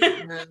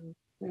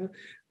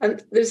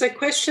 And there's a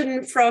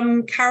question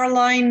from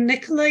Caroline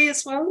Nicolay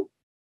as well.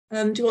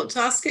 Do you want to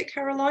ask it,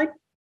 Caroline?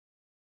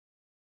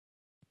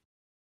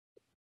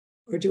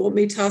 Or do you want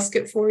me to ask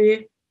it for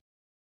you?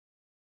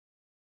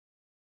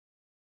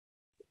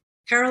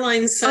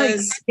 Caroline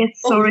says... yes,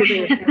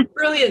 sorry.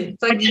 Brilliant,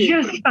 thank you.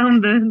 I just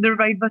found the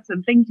right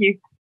button, thank you.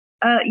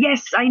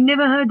 Yes, I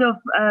never heard of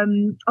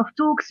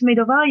torcs made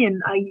of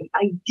iron.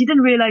 I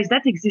didn't realize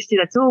that existed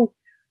at all.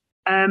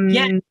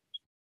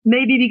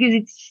 Maybe because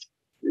it's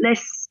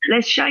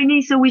less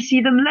shiny, so we see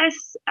them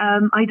less.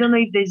 I don't know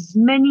if there's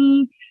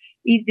many,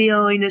 if they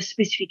are in a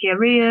specific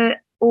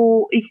area,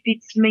 or if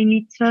it's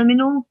mainly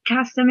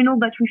cast terminal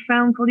that we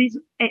found for these,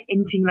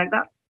 anything like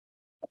that.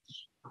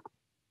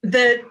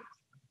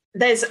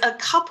 There's a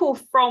couple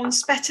from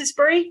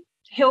Spettersbury,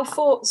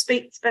 Hillfort,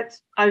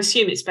 I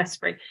assume it's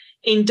Spettersbury,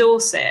 in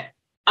Dorset,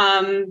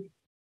 and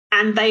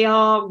they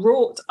are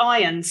wrought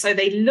iron, so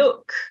they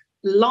look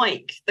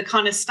like the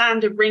kind of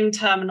standard ring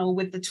terminal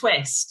with the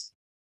twist.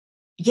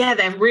 Yeah,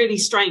 they're really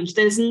strange.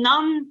 There's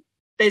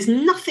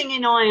nothing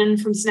in iron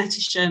from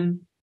Snettisham.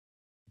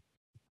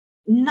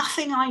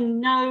 Nothing I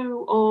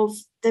know of.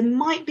 There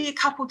might be a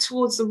couple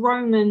towards the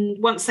Roman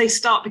once they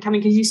start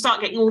becoming, because you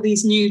start getting all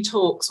these new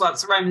torcs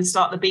once the Romans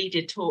start the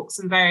beaded torcs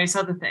and various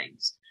other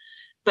things.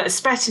 But at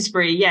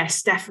Spettersbury,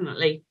 yes,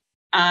 definitely.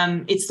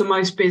 It's the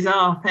most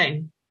bizarre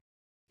thing.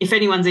 If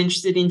anyone's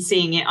interested in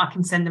seeing it, I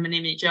can send them an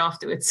image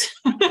afterwards.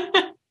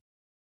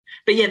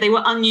 But yeah, they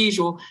were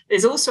unusual.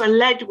 There's also a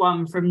lead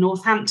one from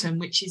Northampton,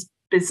 which is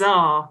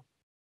bizarre.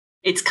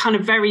 It's kind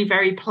of very,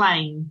 very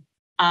plain.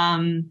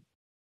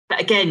 But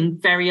again,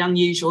 very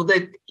unusual.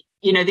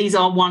 These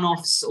are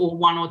one-offs or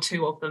one or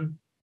two of them.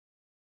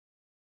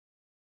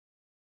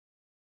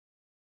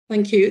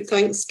 Thank you.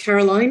 Thanks,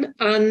 Caroline.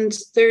 And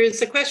there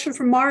is a question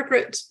from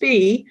Margaret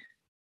B.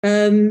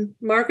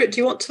 Margaret, do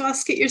you want to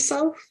ask it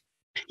yourself?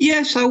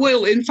 Yes, I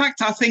will. In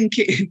fact, I think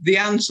the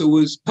answer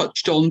was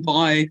touched on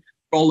by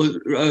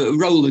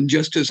Roland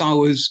just as I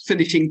was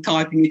finishing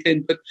typing it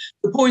in. But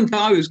the point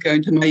I was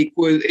going to make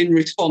was in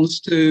response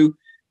to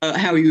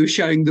how you were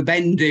showing the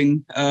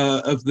bending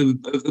of the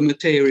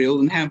material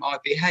and how it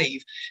might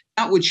behave.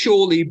 That would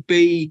surely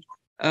be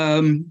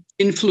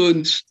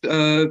influenced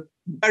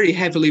very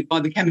heavily by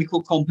the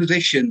chemical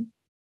composition.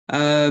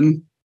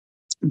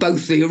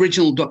 Both the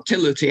original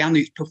ductility and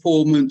its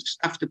performance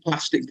after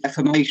plastic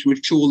deformation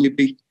would surely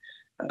be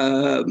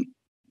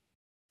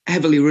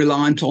heavily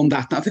reliant on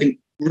that. I think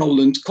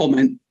Roland's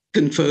comment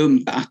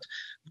confirmed that.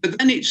 But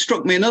then it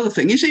struck me another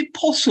thing. Is it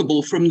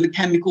possible from the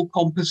chemical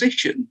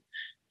composition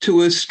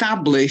to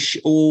establish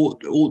or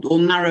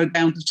narrow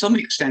down to some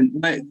extent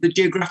where the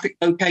geographic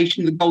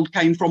location the gold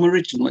came from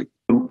originally?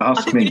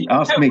 Ask me.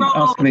 At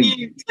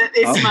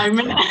this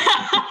moment.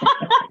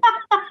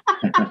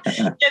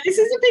 Yeah, this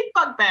is a big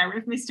bugbear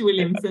of Mr.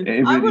 Williamson.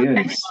 It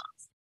really is.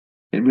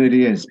 It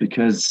really is,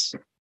 because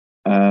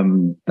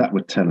that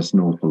would tell us an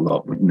awful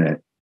lot, wouldn't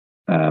it?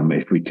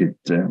 If we could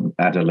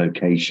add a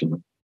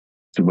location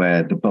to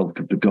where the bulk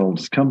of the gold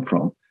has come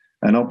from.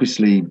 And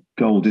obviously,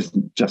 gold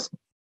isn't just,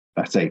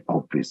 I say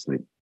obviously,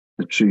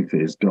 the truth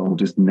is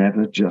gold is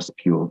never just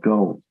pure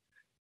gold.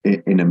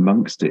 In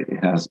amongst it,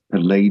 it has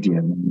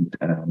palladium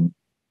and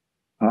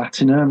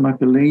platinum, I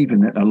believe,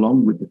 in it,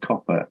 along with the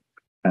copper,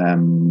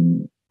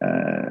 and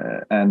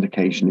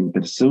occasionally a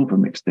bit of silver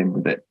mixed in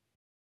with it.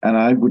 And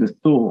I would have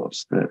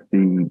thought that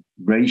the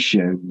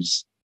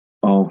ratios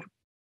of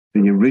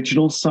the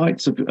original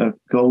sites of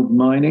gold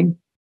mining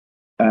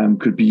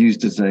could be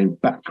used as a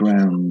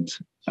background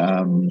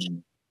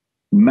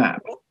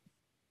map.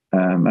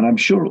 And I'm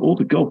sure all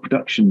the gold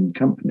production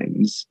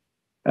companies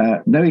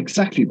know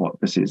exactly what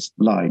this is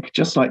like,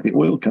 just like the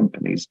oil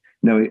companies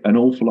know an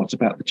awful lot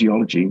about the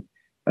geology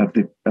of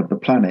the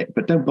planet,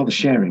 but don't bother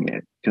sharing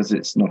it because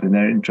it's not in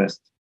their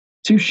interest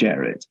to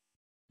share it.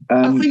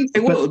 I think they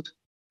would.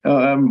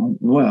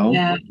 Well,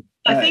 yeah,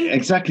 I think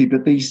exactly.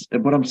 But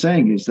what I'm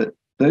saying is that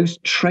those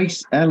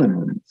trace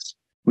elements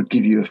would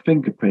give you a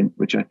fingerprint,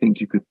 which I think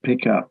you could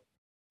pick up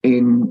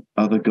in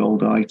other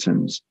gold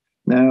items.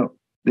 Now,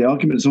 the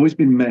argument has always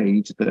been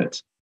made that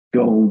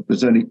gold,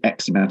 there's only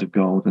X amount of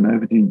gold, and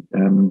over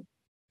the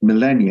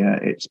millennia,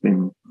 it's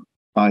been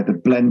either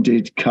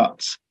blended,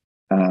 cut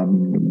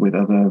with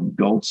other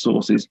gold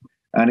sources,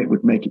 and it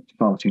would make it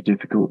far too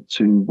difficult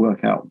to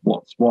work out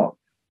what's what.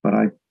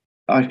 But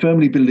I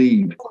firmly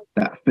believe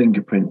that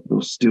fingerprint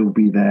will still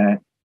be there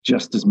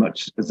just as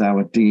much as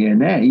our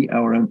DNA,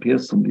 our own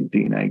personal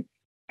DNA,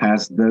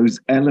 has those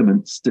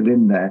elements still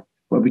in there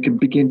where we can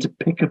begin to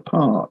pick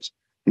apart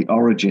the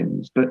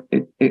origins. But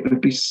it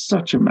would be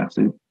such a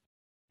massive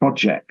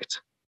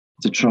project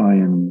to try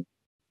and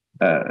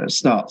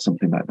start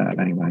something like that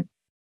anyway.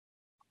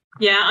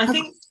 Yeah, I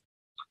think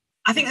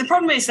the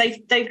problem is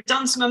they've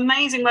done some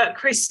amazing work.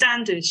 Chris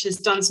Standish has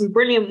done some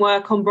brilliant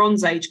work on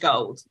Bronze Age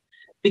gold,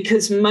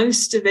 because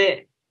most of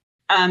it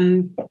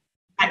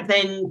back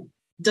then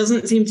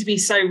doesn't seem to be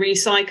so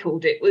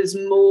recycled. It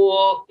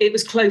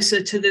was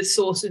closer to the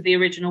source of the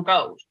original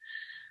gold.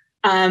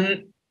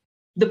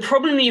 The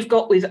problem you've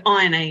got with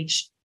Iron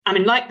Age I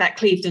mean, like that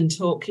Clevedon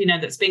torc, you know,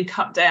 that's been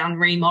cut down,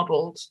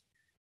 remodelled.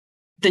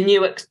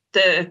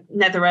 The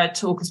Netherurd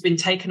torc has been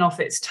taken off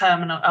its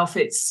terminal, off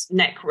its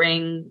neck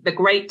ring. The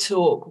Great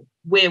Torc,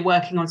 we're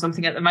working on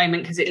something at the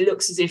moment because it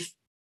looks as if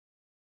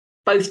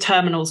both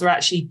terminals are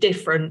actually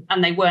different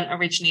and they weren't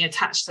originally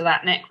attached to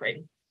that neck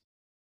ring.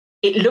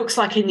 It looks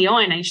like in the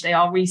Iron Age they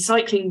are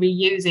recycling,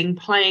 reusing,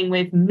 playing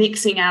with,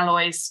 mixing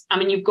alloys. I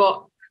mean, you've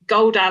got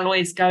gold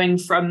alloys going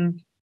from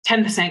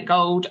 10%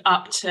 gold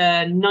up to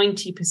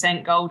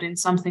 90% gold in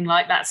something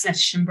like that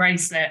Snettisham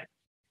bracelet,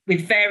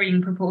 with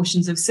varying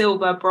proportions of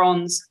silver,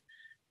 bronze,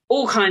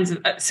 all kinds of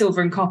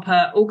silver and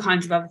copper, all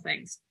kinds of other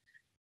things.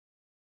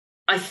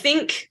 I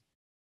think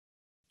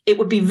it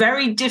would be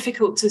very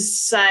difficult to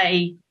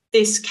say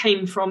this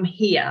came from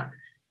here.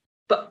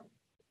 But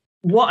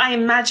what I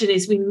imagine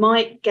is we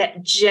might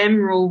get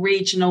general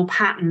regional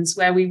patterns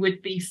where we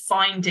would be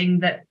finding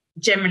that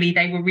generally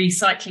they were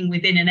recycling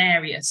within an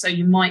area. So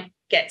you might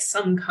get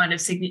some kind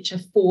of signature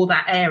for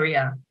that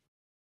area.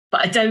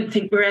 But I don't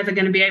think we're ever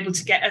going to be able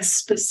to get as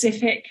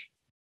specific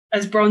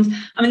as bronze.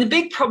 I mean, the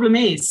big problem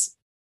is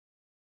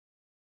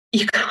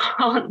you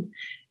can't,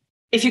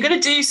 if you're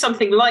going to do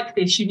something like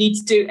this, you need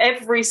to do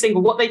every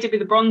single, what they did with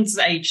the Bronze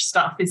Age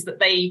stuff is that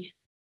they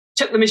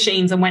took the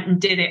machines and went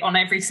and did it on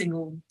every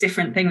single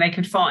different thing they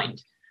could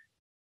find.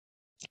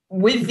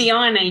 With the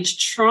Iron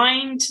Age,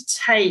 trying to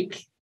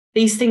take,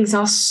 these things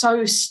are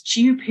so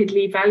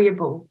stupidly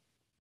valuable.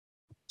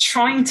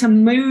 Trying to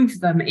move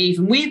them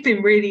even. We've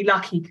been really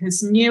lucky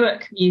because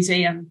Newark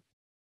Museum,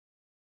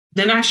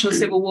 the National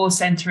Civil War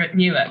Centre at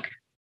Newark,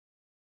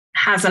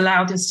 has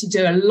allowed us to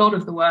do a lot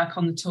of the work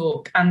on the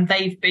torc, and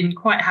they've been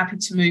quite happy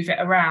to move it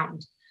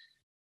around.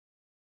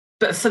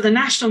 But for the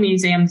national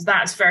museums,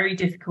 that's very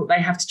difficult.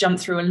 They have to jump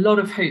through a lot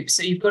of hoops.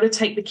 So you've got to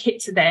take the kit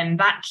to them.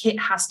 That kit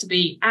has to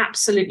be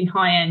absolutely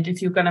high end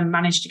if you're going to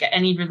manage to get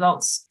any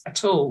results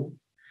at all.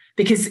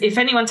 Because if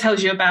anyone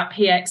tells you about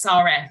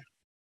PXRF,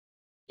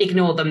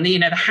 ignore them, you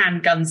know, the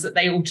handguns that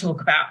they all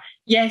talk about.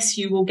 Yes,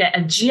 you will get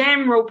a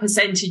general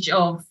percentage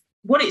of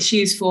what it's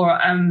used for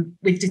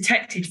with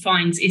detected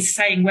finds is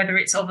saying whether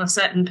it's of a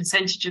certain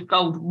percentage of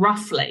gold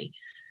roughly,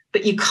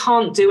 but you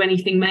can't do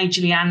anything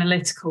majorly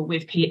analytical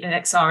with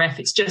PXRF.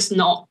 It's just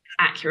not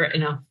accurate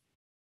enough.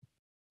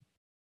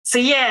 So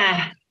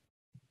yeah,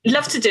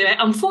 love to do it.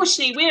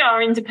 Unfortunately, we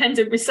are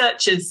independent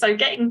researchers, so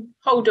getting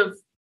hold of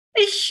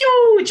a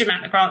huge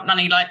amount of grant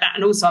money like that,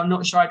 and also I'm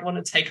not sure I'd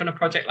want to take on a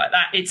project like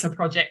that. It's a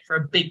project for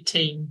a big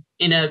team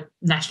in a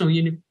national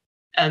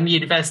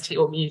university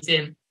or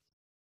museum.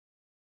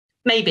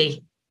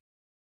 Maybe.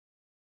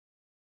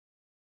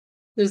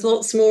 There's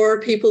lots more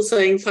people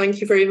saying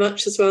thank you very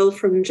much as well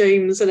from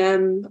James and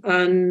Em.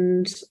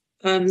 And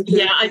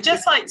yeah, I'd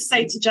just like to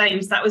say to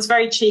James, that was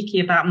very cheeky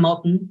about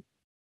modern.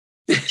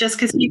 Just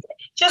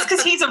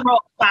because he's a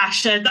rock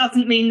basher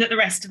doesn't mean that the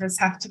rest of us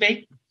have to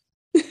be.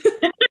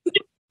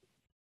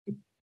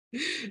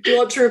 Do you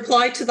want to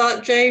reply to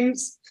that,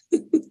 James?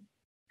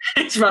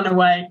 He's run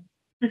away.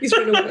 He's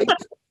run away.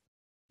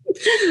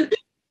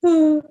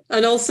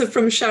 And also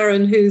from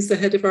Sharon, who's the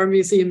head of our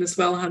museum as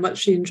well, how much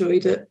she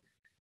enjoyed it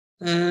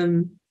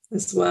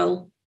as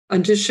well.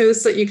 And just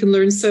shows that you can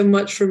learn so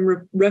much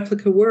from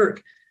replica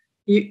work.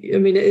 I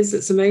mean,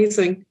 it's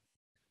amazing.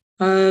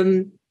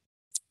 Moira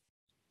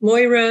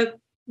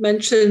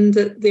mentioned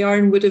that the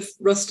iron would have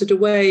rusted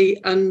away,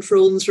 and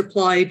Roland's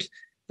replied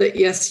that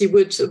yes, you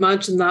would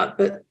imagine that,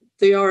 but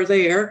they are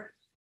there.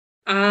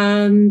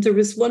 And there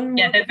was one more.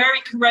 Yeah, they're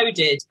very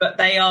corroded, but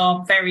they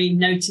are very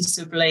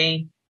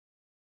noticeably,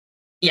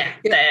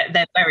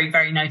 they're very,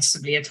 very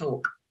noticeably a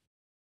torc.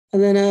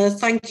 And then a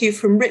thank you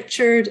from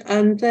Richard.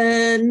 And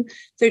then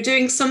they're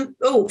doing some,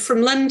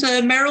 from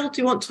Linda Merrill.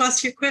 Do you want to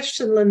ask your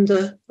question,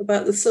 Linda,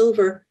 about the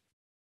silver?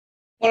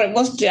 Well, it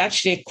wasn't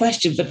actually a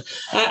question, but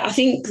I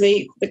think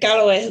the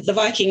Galloway, the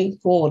Viking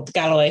hoard, the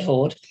Galloway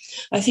hoard,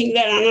 I think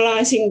they're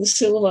analysing the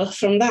silver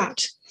from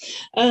that.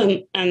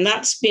 And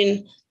that's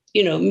been,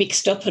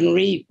 mixed up and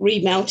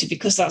remelted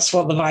because that's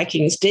what the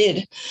Vikings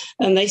did.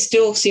 And they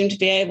still seem to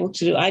be able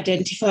to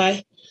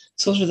identify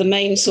sort of the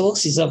main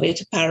sources of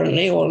it,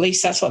 apparently, or at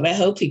least that's what they're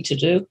hoping to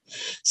do.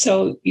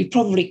 So you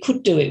probably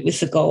could do it with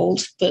the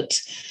gold, but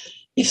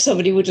if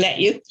somebody would let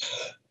you.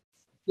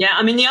 Yeah,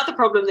 I mean, the other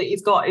problem that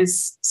you've got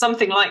is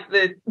something like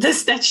the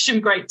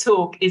Snettisham Great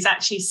Torc is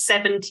actually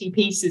 70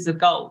 pieces of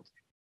gold.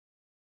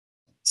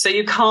 So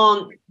you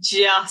can't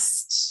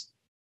just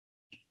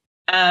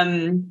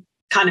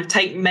kind of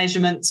take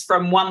measurements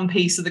from one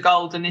piece of the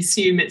gold and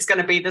assume it's going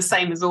to be the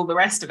same as all the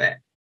rest of it.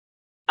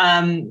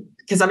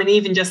 Because, I mean,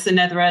 even just the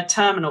Netherurd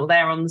terminal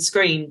there on the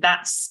screen,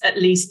 that's at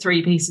least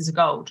 3 pieces of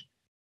gold.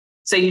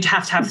 So you'd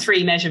have to have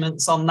 3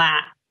 measurements on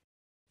that,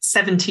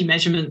 70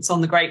 measurements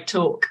on the Great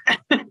Torc.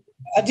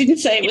 I didn't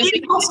say it was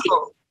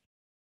possible.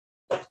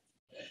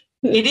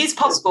 It is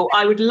possible.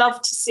 I would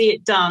love to see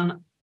it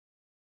done.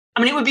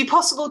 I mean, it would be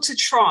possible to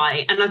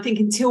try, and I think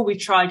until we've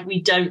tried,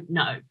 we don't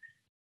know.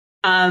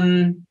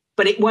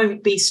 But it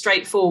won't be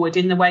straightforward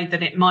in the way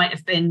that it might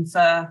have been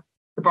for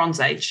the Bronze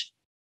Age.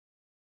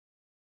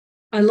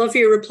 I love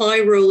your reply,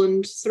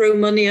 Roland. Throw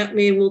money at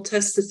me and we'll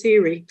test the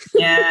theory.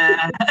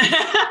 Yeah.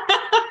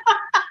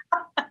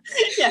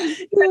 Yeah.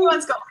 If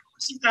anyone's got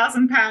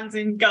 £40,000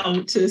 in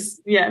gold,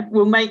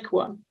 we'll make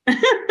one.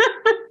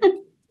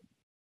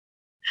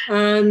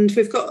 And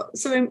we've got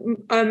something,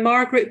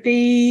 Margaret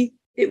B.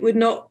 It would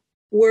not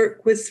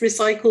work with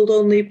recycled,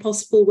 only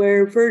possible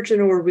where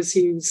virgin ore was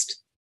used.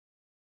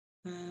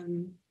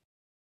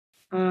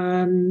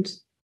 And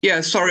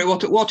yeah, sorry,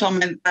 what I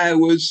meant there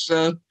was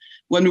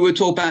when we were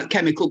talking about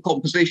chemical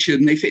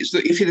composition, if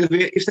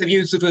they've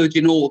used the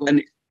virgin ore,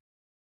 then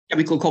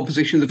chemical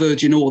composition of the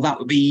virgin ore, that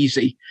would be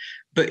easy.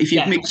 But if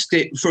you've mixed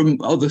it from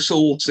other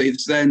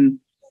sources, then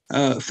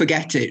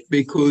forget it,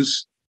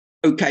 because,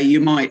 okay,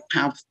 you might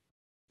have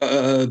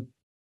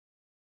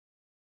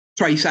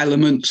trace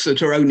elements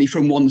that are only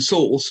from one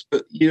source,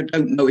 but you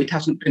don't know it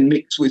hasn't been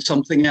mixed with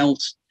something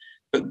else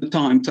at the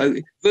time. So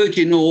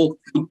virgin ore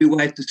would be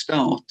where to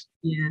start.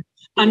 Yeah.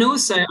 And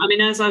also, I mean,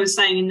 as I was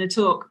saying in the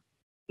talk,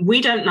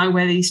 we don't know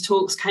where these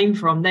torcs came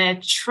from. They're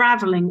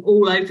travelling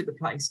all over the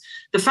place.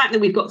 The fact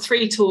that we've got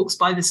 3 torcs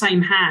by the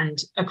same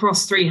hand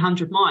across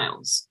 300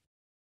 miles,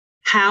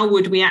 how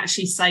would we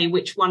actually say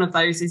which one of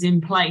those is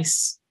in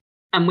place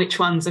and which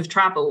ones have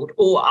travelled?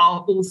 Or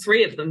are all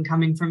 3 of them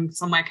coming from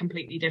somewhere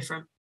completely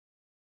different?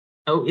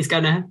 Oh, he's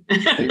going to...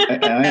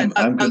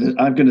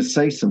 I'm going to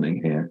say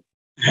something here.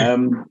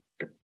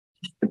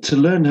 To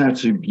learn how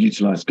to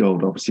utilise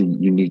gold, obviously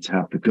you need to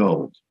have the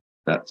gold.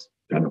 That's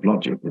kind of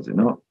logic, is it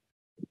not?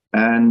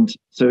 And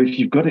so if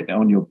you've got it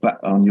on your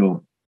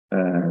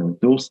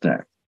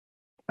doorstep,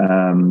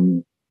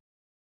 the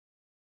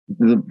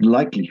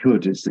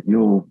likelihood is that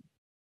you're,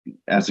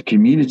 as a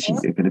community,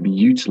 you're going to be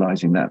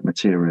utilising that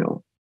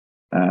material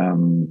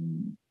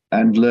and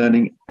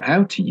learning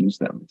how to use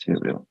that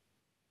material.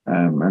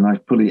 And I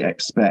fully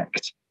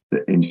expect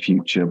that in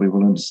future we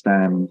will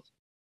understand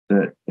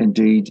that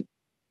indeed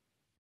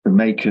the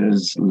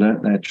makers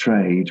learnt their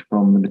trade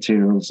from the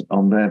materials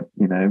on their,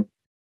 on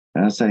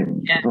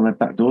their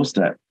back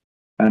doorstep.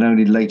 And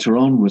only later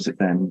on was it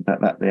then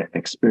that they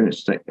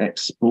experienced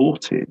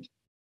exported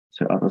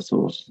to other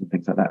sources and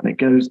things like that. And it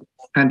goes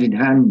hand in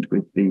hand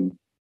with the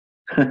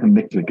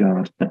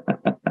Miklagard.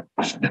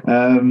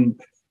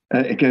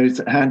 It goes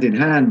hand in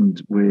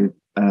hand with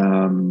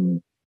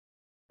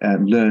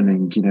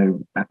learning,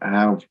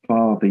 how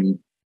far the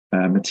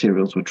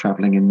materials were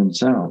travelling in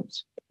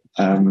themselves.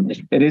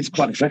 It is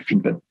quite a question,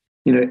 but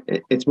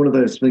it's one of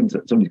those things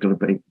that somebody's got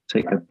to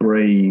take a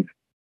brave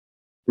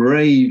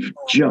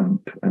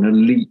jump and a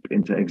leap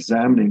into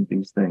examining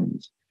these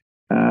things.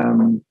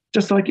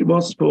 Just like it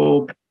was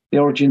for the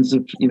origins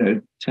of,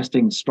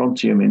 testing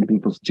strontium in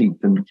people's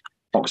teeth and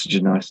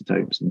oxygen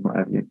isotopes and what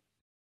have you.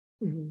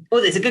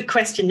 Oh, there's a good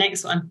question.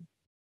 Next one.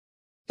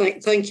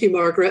 Thank you,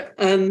 Margaret.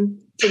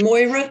 For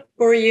Moira,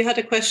 or you had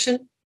a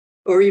question,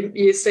 or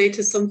you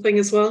stated something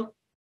as well?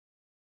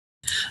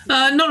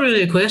 Not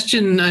really a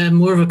question,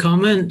 more of a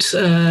comment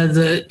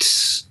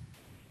that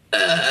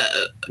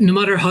no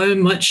matter how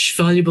much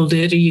valuable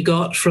data you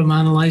got from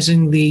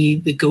analysing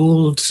the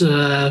gold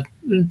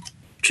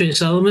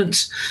trace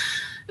elements,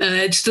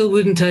 it still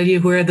wouldn't tell you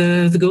where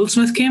the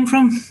goldsmith came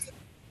from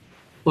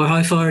or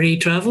how far he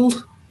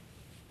travelled.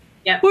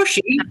 Yeah. Or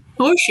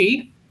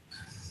she.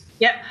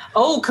 Yep.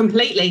 Oh,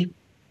 completely.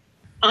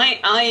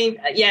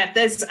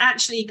 There's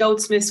actually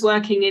goldsmiths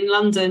working in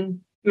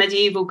London,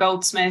 medieval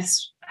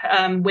goldsmiths,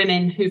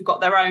 women who've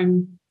got their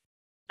own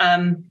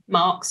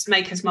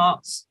maker's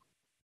marks.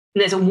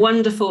 And there's a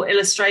wonderful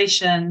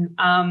illustration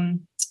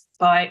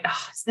by,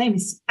 his name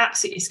has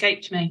absolutely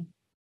escaped me,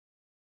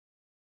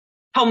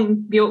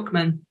 Tom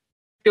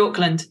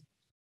Bjorkland,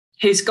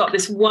 who's got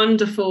this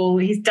wonderful,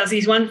 he does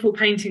these wonderful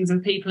paintings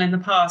of people in the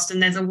past.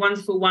 And there's a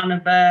wonderful one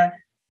of I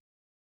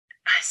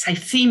say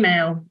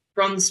female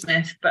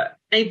bronzesmith, but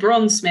a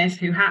bronzesmith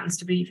who happens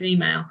to be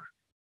female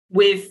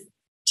with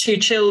 2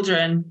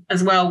 children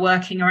as well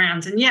working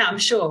around. And yeah,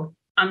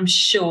 I'm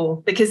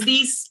sure, because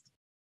these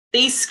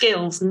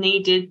skills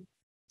needed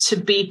to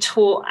be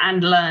taught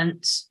and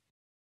learnt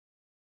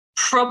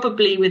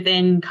probably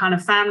within kind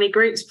of family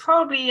groups,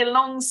 probably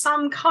along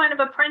some kind of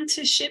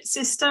apprenticeship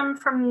system,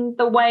 from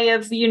the way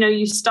of,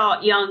 you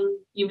start young,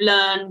 you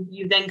learn,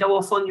 you then go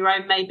off on your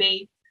own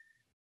maybe.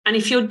 And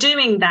if you're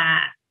doing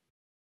that,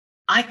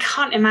 I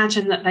can't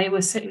imagine that they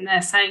were sitting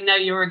there saying, no,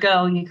 you're a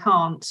girl, you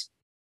can't.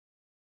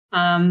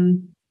 I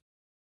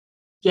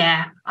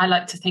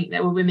like to think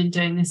there were women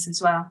doing this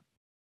as well.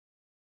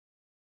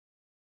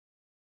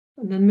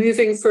 And then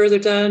moving further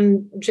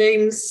down,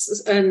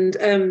 James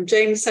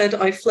said,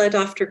 I fled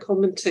after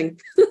commenting.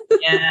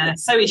 Yeah,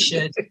 so he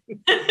should.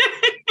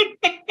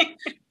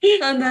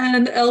 And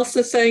then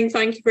Elsa saying,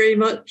 thank you very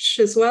much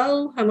as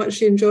well, how much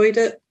she enjoyed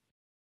it.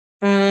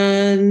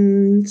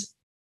 And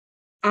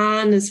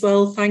Anne as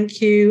well,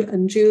 thank you.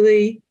 And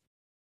Julie.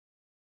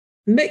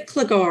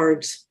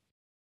 Miklagard.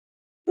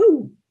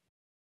 Oh,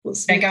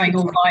 they're going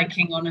all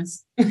Viking on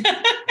us.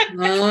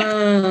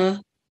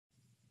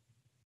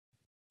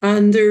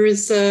 And there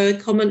is a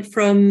comment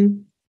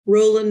from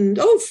Roland.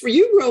 Oh, for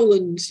you,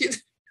 Roland.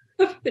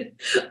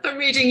 I'm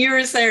reading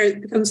yours there.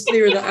 It becomes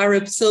clear that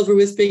Arab silver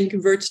was being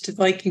converted to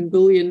Viking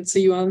bullion. So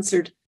you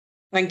answered.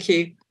 Thank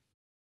you.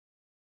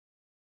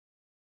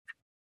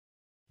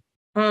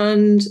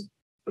 And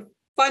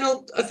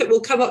final, I think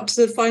we'll come up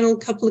to the final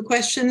couple of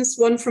questions.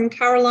 One from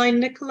Caroline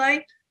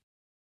Nicolay.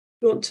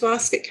 You want to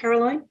ask it,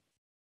 Caroline?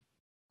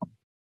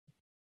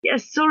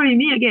 Yes, sorry,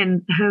 me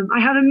again. I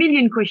have a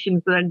million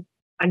questions, but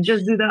I'll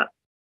just do that.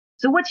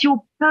 So what's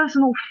your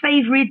personal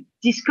favorite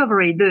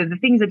discovery, the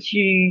things that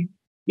you,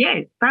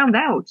 found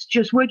out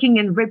just working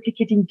and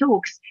replicating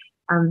torcs?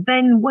 And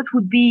then what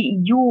would be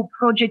your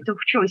project of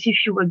choice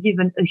if you were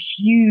given a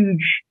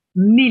huge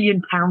 £1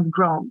 million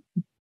grant?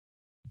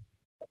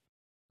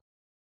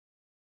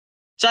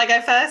 Shall I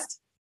go first?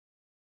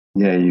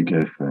 Yeah, you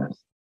go first.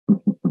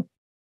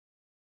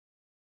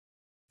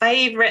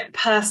 Favorite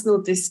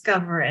personal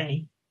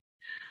discovery?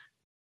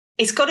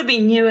 It's got to be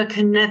Newark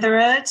and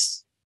Netherurd.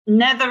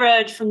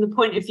 Netherurd from the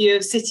point of view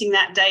of sitting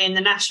that day in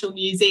the National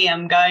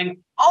Museum going,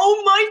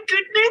 oh my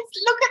goodness,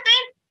 look at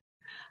this.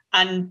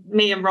 And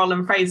me and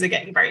Roland Fraser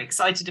getting very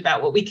excited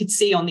about what we could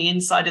see on the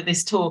inside of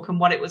this torc and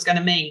what it was going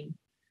to mean.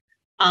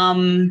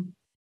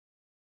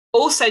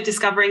 Also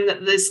discovering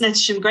that the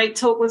Snettisham Great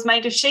Torc was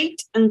made of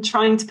sheet and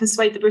trying to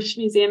persuade the British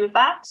Museum of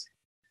that.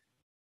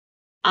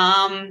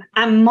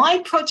 And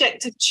my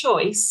project of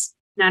choice,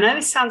 now I know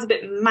this sounds a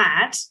bit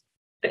mad,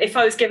 but if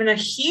I was given a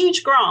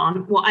huge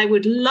grant, what I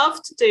would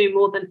love to do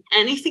more than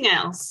anything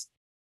else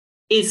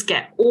is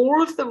get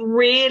all of the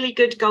really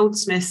good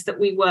goldsmiths that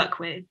we work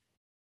with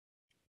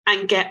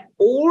and get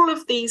all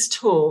of these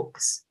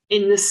torcs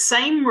in the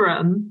same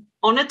room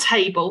on a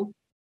table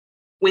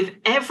with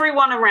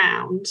everyone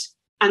around.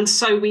 And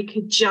so we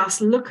could just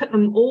look at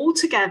them all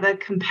together,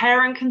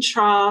 compare and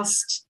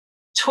contrast,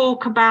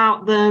 talk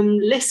about them,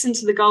 listen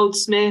to the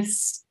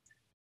goldsmiths.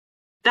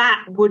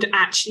 That would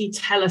actually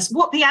tell us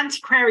what the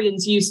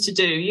antiquarians used to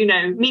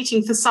do,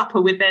 meeting for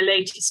supper with their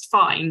latest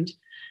find,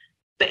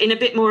 but in a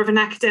bit more of an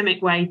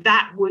academic way.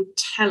 That would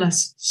tell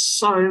us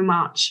so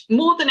much,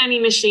 more than any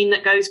machine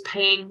that goes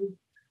ping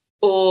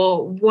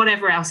or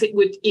whatever else. It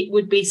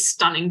would be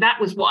stunning.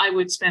 That was what I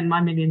would spend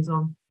my millions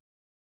on.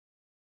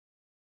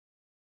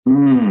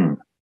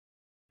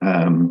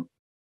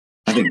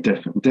 I think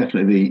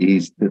definitely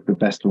the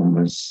best one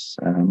was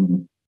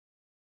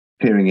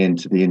peering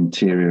into the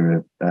interior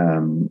of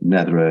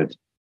Netherurd,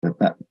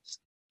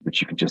 which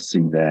you can just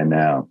see there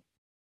now,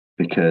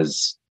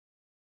 because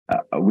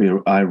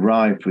I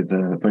arrived with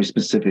a very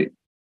specific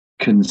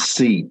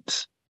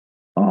conceit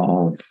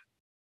of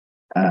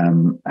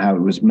how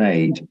it was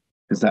made,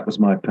 because that was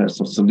my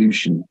personal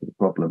solution to the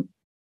problem.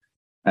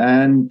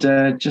 And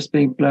just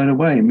being blown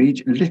away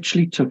immediately,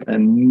 literally took a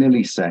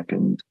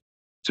millisecond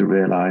to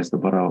realize that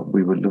what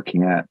we were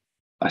looking at,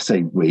 I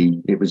say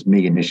we, it was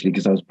me initially,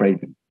 because I was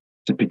brave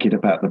to pick it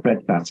up out of the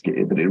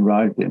breadbasket that it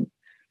arrived in.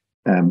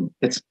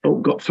 It's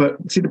got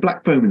see the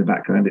black foam in the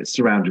background. It's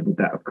surrounded with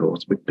that, of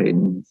course, with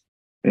pins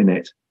in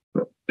it.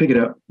 But pick it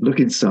up, look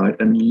inside,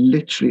 and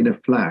literally in a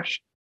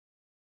flash,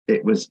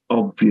 it was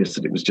obvious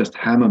that it was just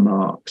hammer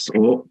marks,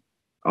 or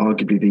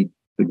arguably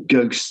the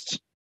ghost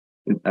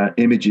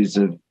images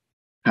of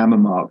hammer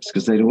marks,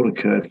 because they'd all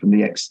occurred from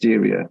the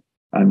exterior,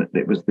 and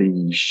it was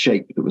the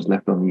shape that was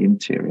left on the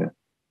interior,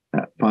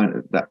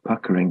 that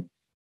puckering.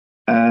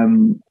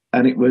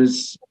 And it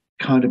was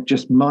kind of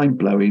just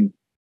mind-blowing,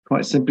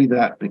 quite simply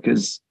that,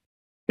 because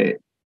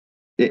it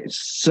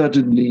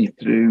suddenly,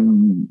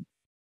 through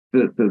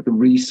the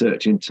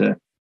research into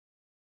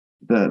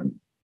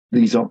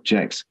these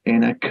objects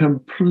in a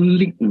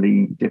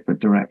completely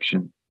different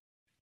direction.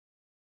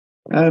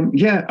 And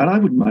I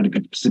wouldn't mind a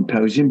good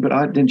symposium, but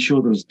I'd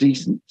ensure there was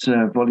decent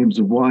volumes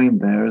of wine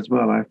there as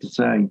well, I have to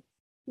say.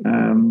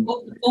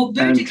 Or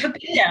Boudica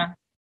beer.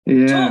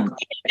 Yeah. Torc.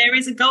 There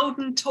is a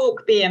golden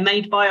torc beer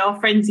made by our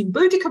friends in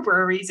Boudica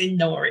Breweries in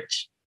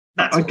Norwich.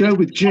 I'd go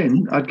with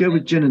gin. I'd go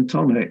with gin and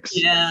tonics.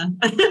 Yeah.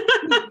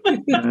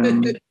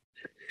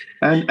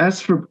 And as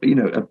for,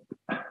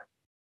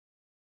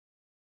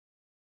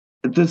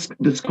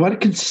 there's quite a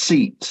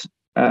conceit.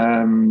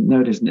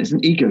 No, it isn't. It's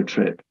an ego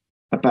trip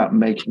about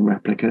making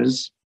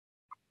replicas.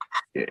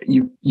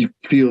 You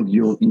feel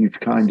you've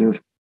kind of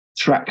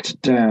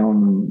tracked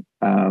down.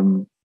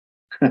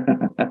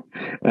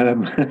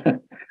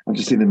 I've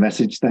just seen the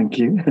message. Thank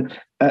you.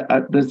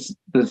 There's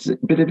a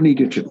bit of an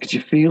ego trip, because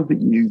you feel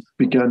that you've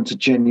begun to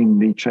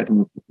genuinely tread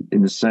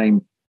in the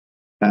same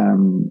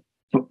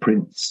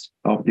footprints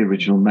of the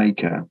original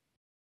maker.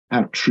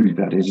 How true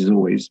that is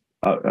always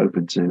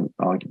open to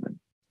argument.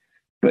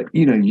 But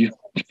you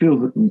feel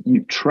that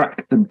you've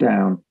tracked them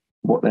down,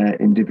 what their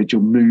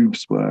individual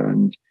moves were,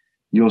 and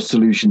your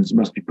solutions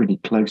must be pretty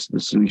close to the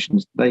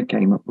solutions they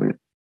came up with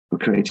for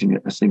creating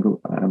a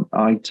single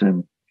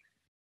item.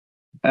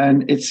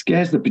 And it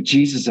scares the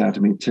bejesus out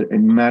of me to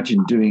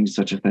imagine doing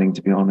such a thing,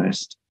 to be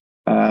honest.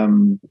 I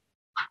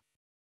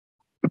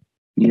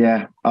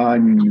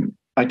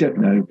don't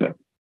know, but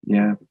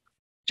yeah,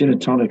 gin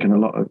and tonic and a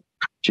lot of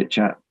chit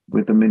chat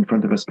with them in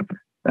front of us.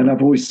 And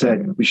I've always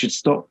said we should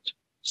stop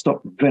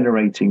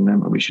venerating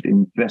them, and we should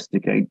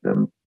investigate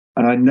them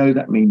And I know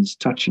that means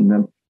touching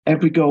them.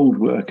 Every gold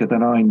worker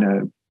that I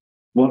know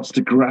wants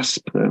to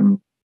grasp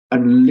them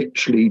and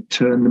literally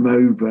turn them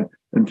over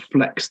and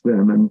flex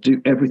them and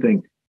do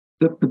everything.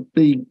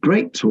 The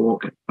great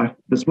torc,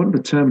 there's one of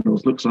the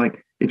terminals, looks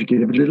like if you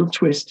give it a little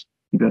twist,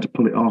 you'll be able to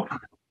pull it off.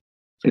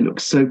 It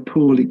looks so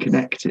poorly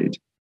connected.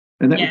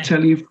 And that would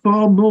tell you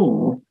far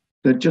more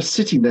than just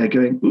sitting there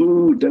going,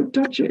 ooh, don't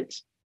touch it.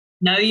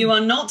 No, you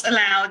are not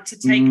allowed to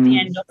take the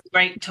end off the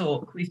great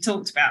torc. We've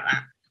talked about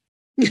that.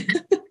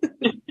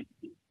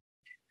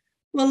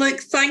 Well, look,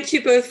 thank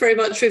you both very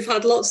much. We've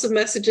had lots of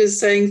messages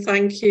saying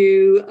thank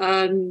you,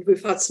 and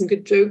we've had some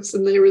good jokes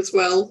in there as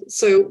well.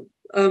 So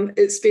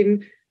it's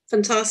been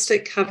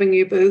fantastic having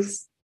you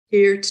both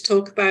here to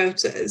talk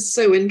about it. It's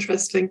so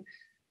interesting.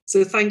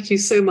 So thank you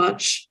so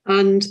much.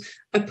 And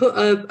I put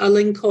a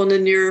link on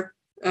in your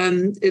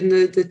in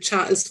the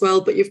chat as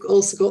well, but you've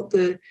also got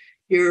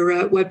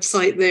your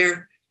website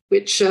there,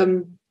 which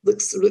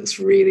looks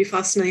really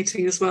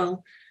fascinating as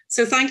well.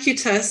 So thank you,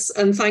 Tess,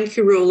 and thank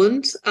you,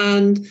 Roland,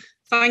 and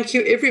thank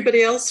you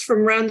everybody else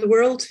from around the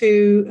world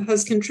who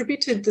has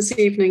contributed this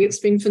evening. It's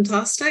been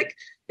fantastic.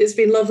 It's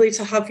been lovely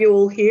to have you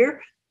all here.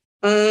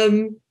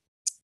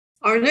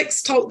 Our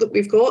next talk that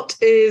we've got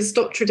is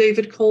Dr.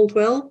 David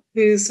Caldwell,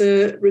 who's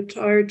a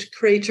retired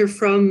curator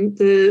from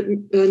the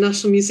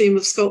National Museum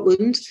of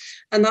Scotland,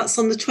 and that's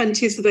on the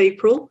 20th of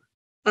April.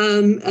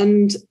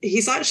 And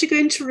he's actually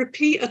going to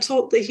repeat a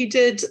talk that he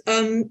did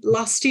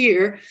last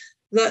year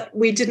that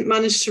we didn't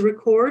manage to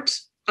record,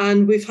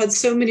 and we've had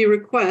so many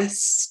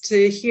requests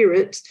to hear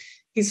it.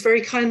 He's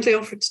very kindly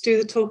offered to do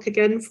the talk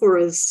again for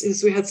us,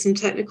 as we had some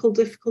technical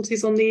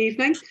difficulties on the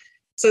evening.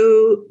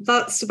 So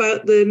that's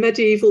about the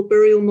medieval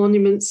burial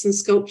monuments and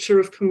sculpture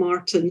of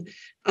Carmarthen,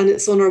 and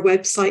it's on our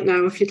website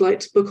now if you'd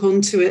like to book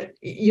onto it.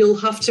 You'll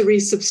have to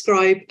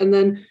resubscribe, and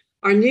then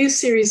our new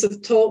series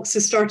of talks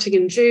is starting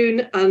in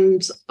June,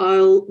 and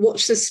I'll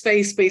watch this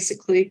space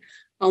basically.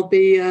 I'll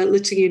be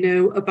letting you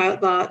know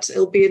about that.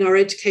 It'll be in our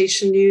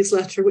education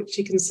newsletter, which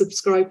you can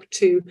subscribe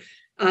to.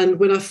 And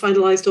when I've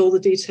finalised all the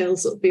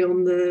details, it'll be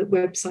on the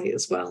website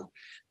as well.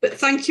 But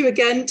thank you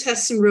again,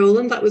 Tess and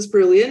Roland. That was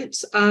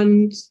brilliant.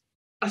 And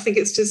I think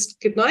it's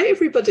just good night,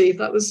 everybody.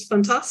 That was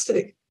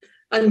fantastic.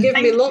 And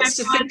given me lots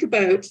to think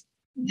about.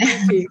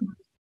 Thank you.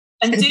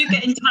 And do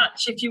get in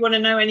touch if you want to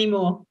know any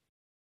more.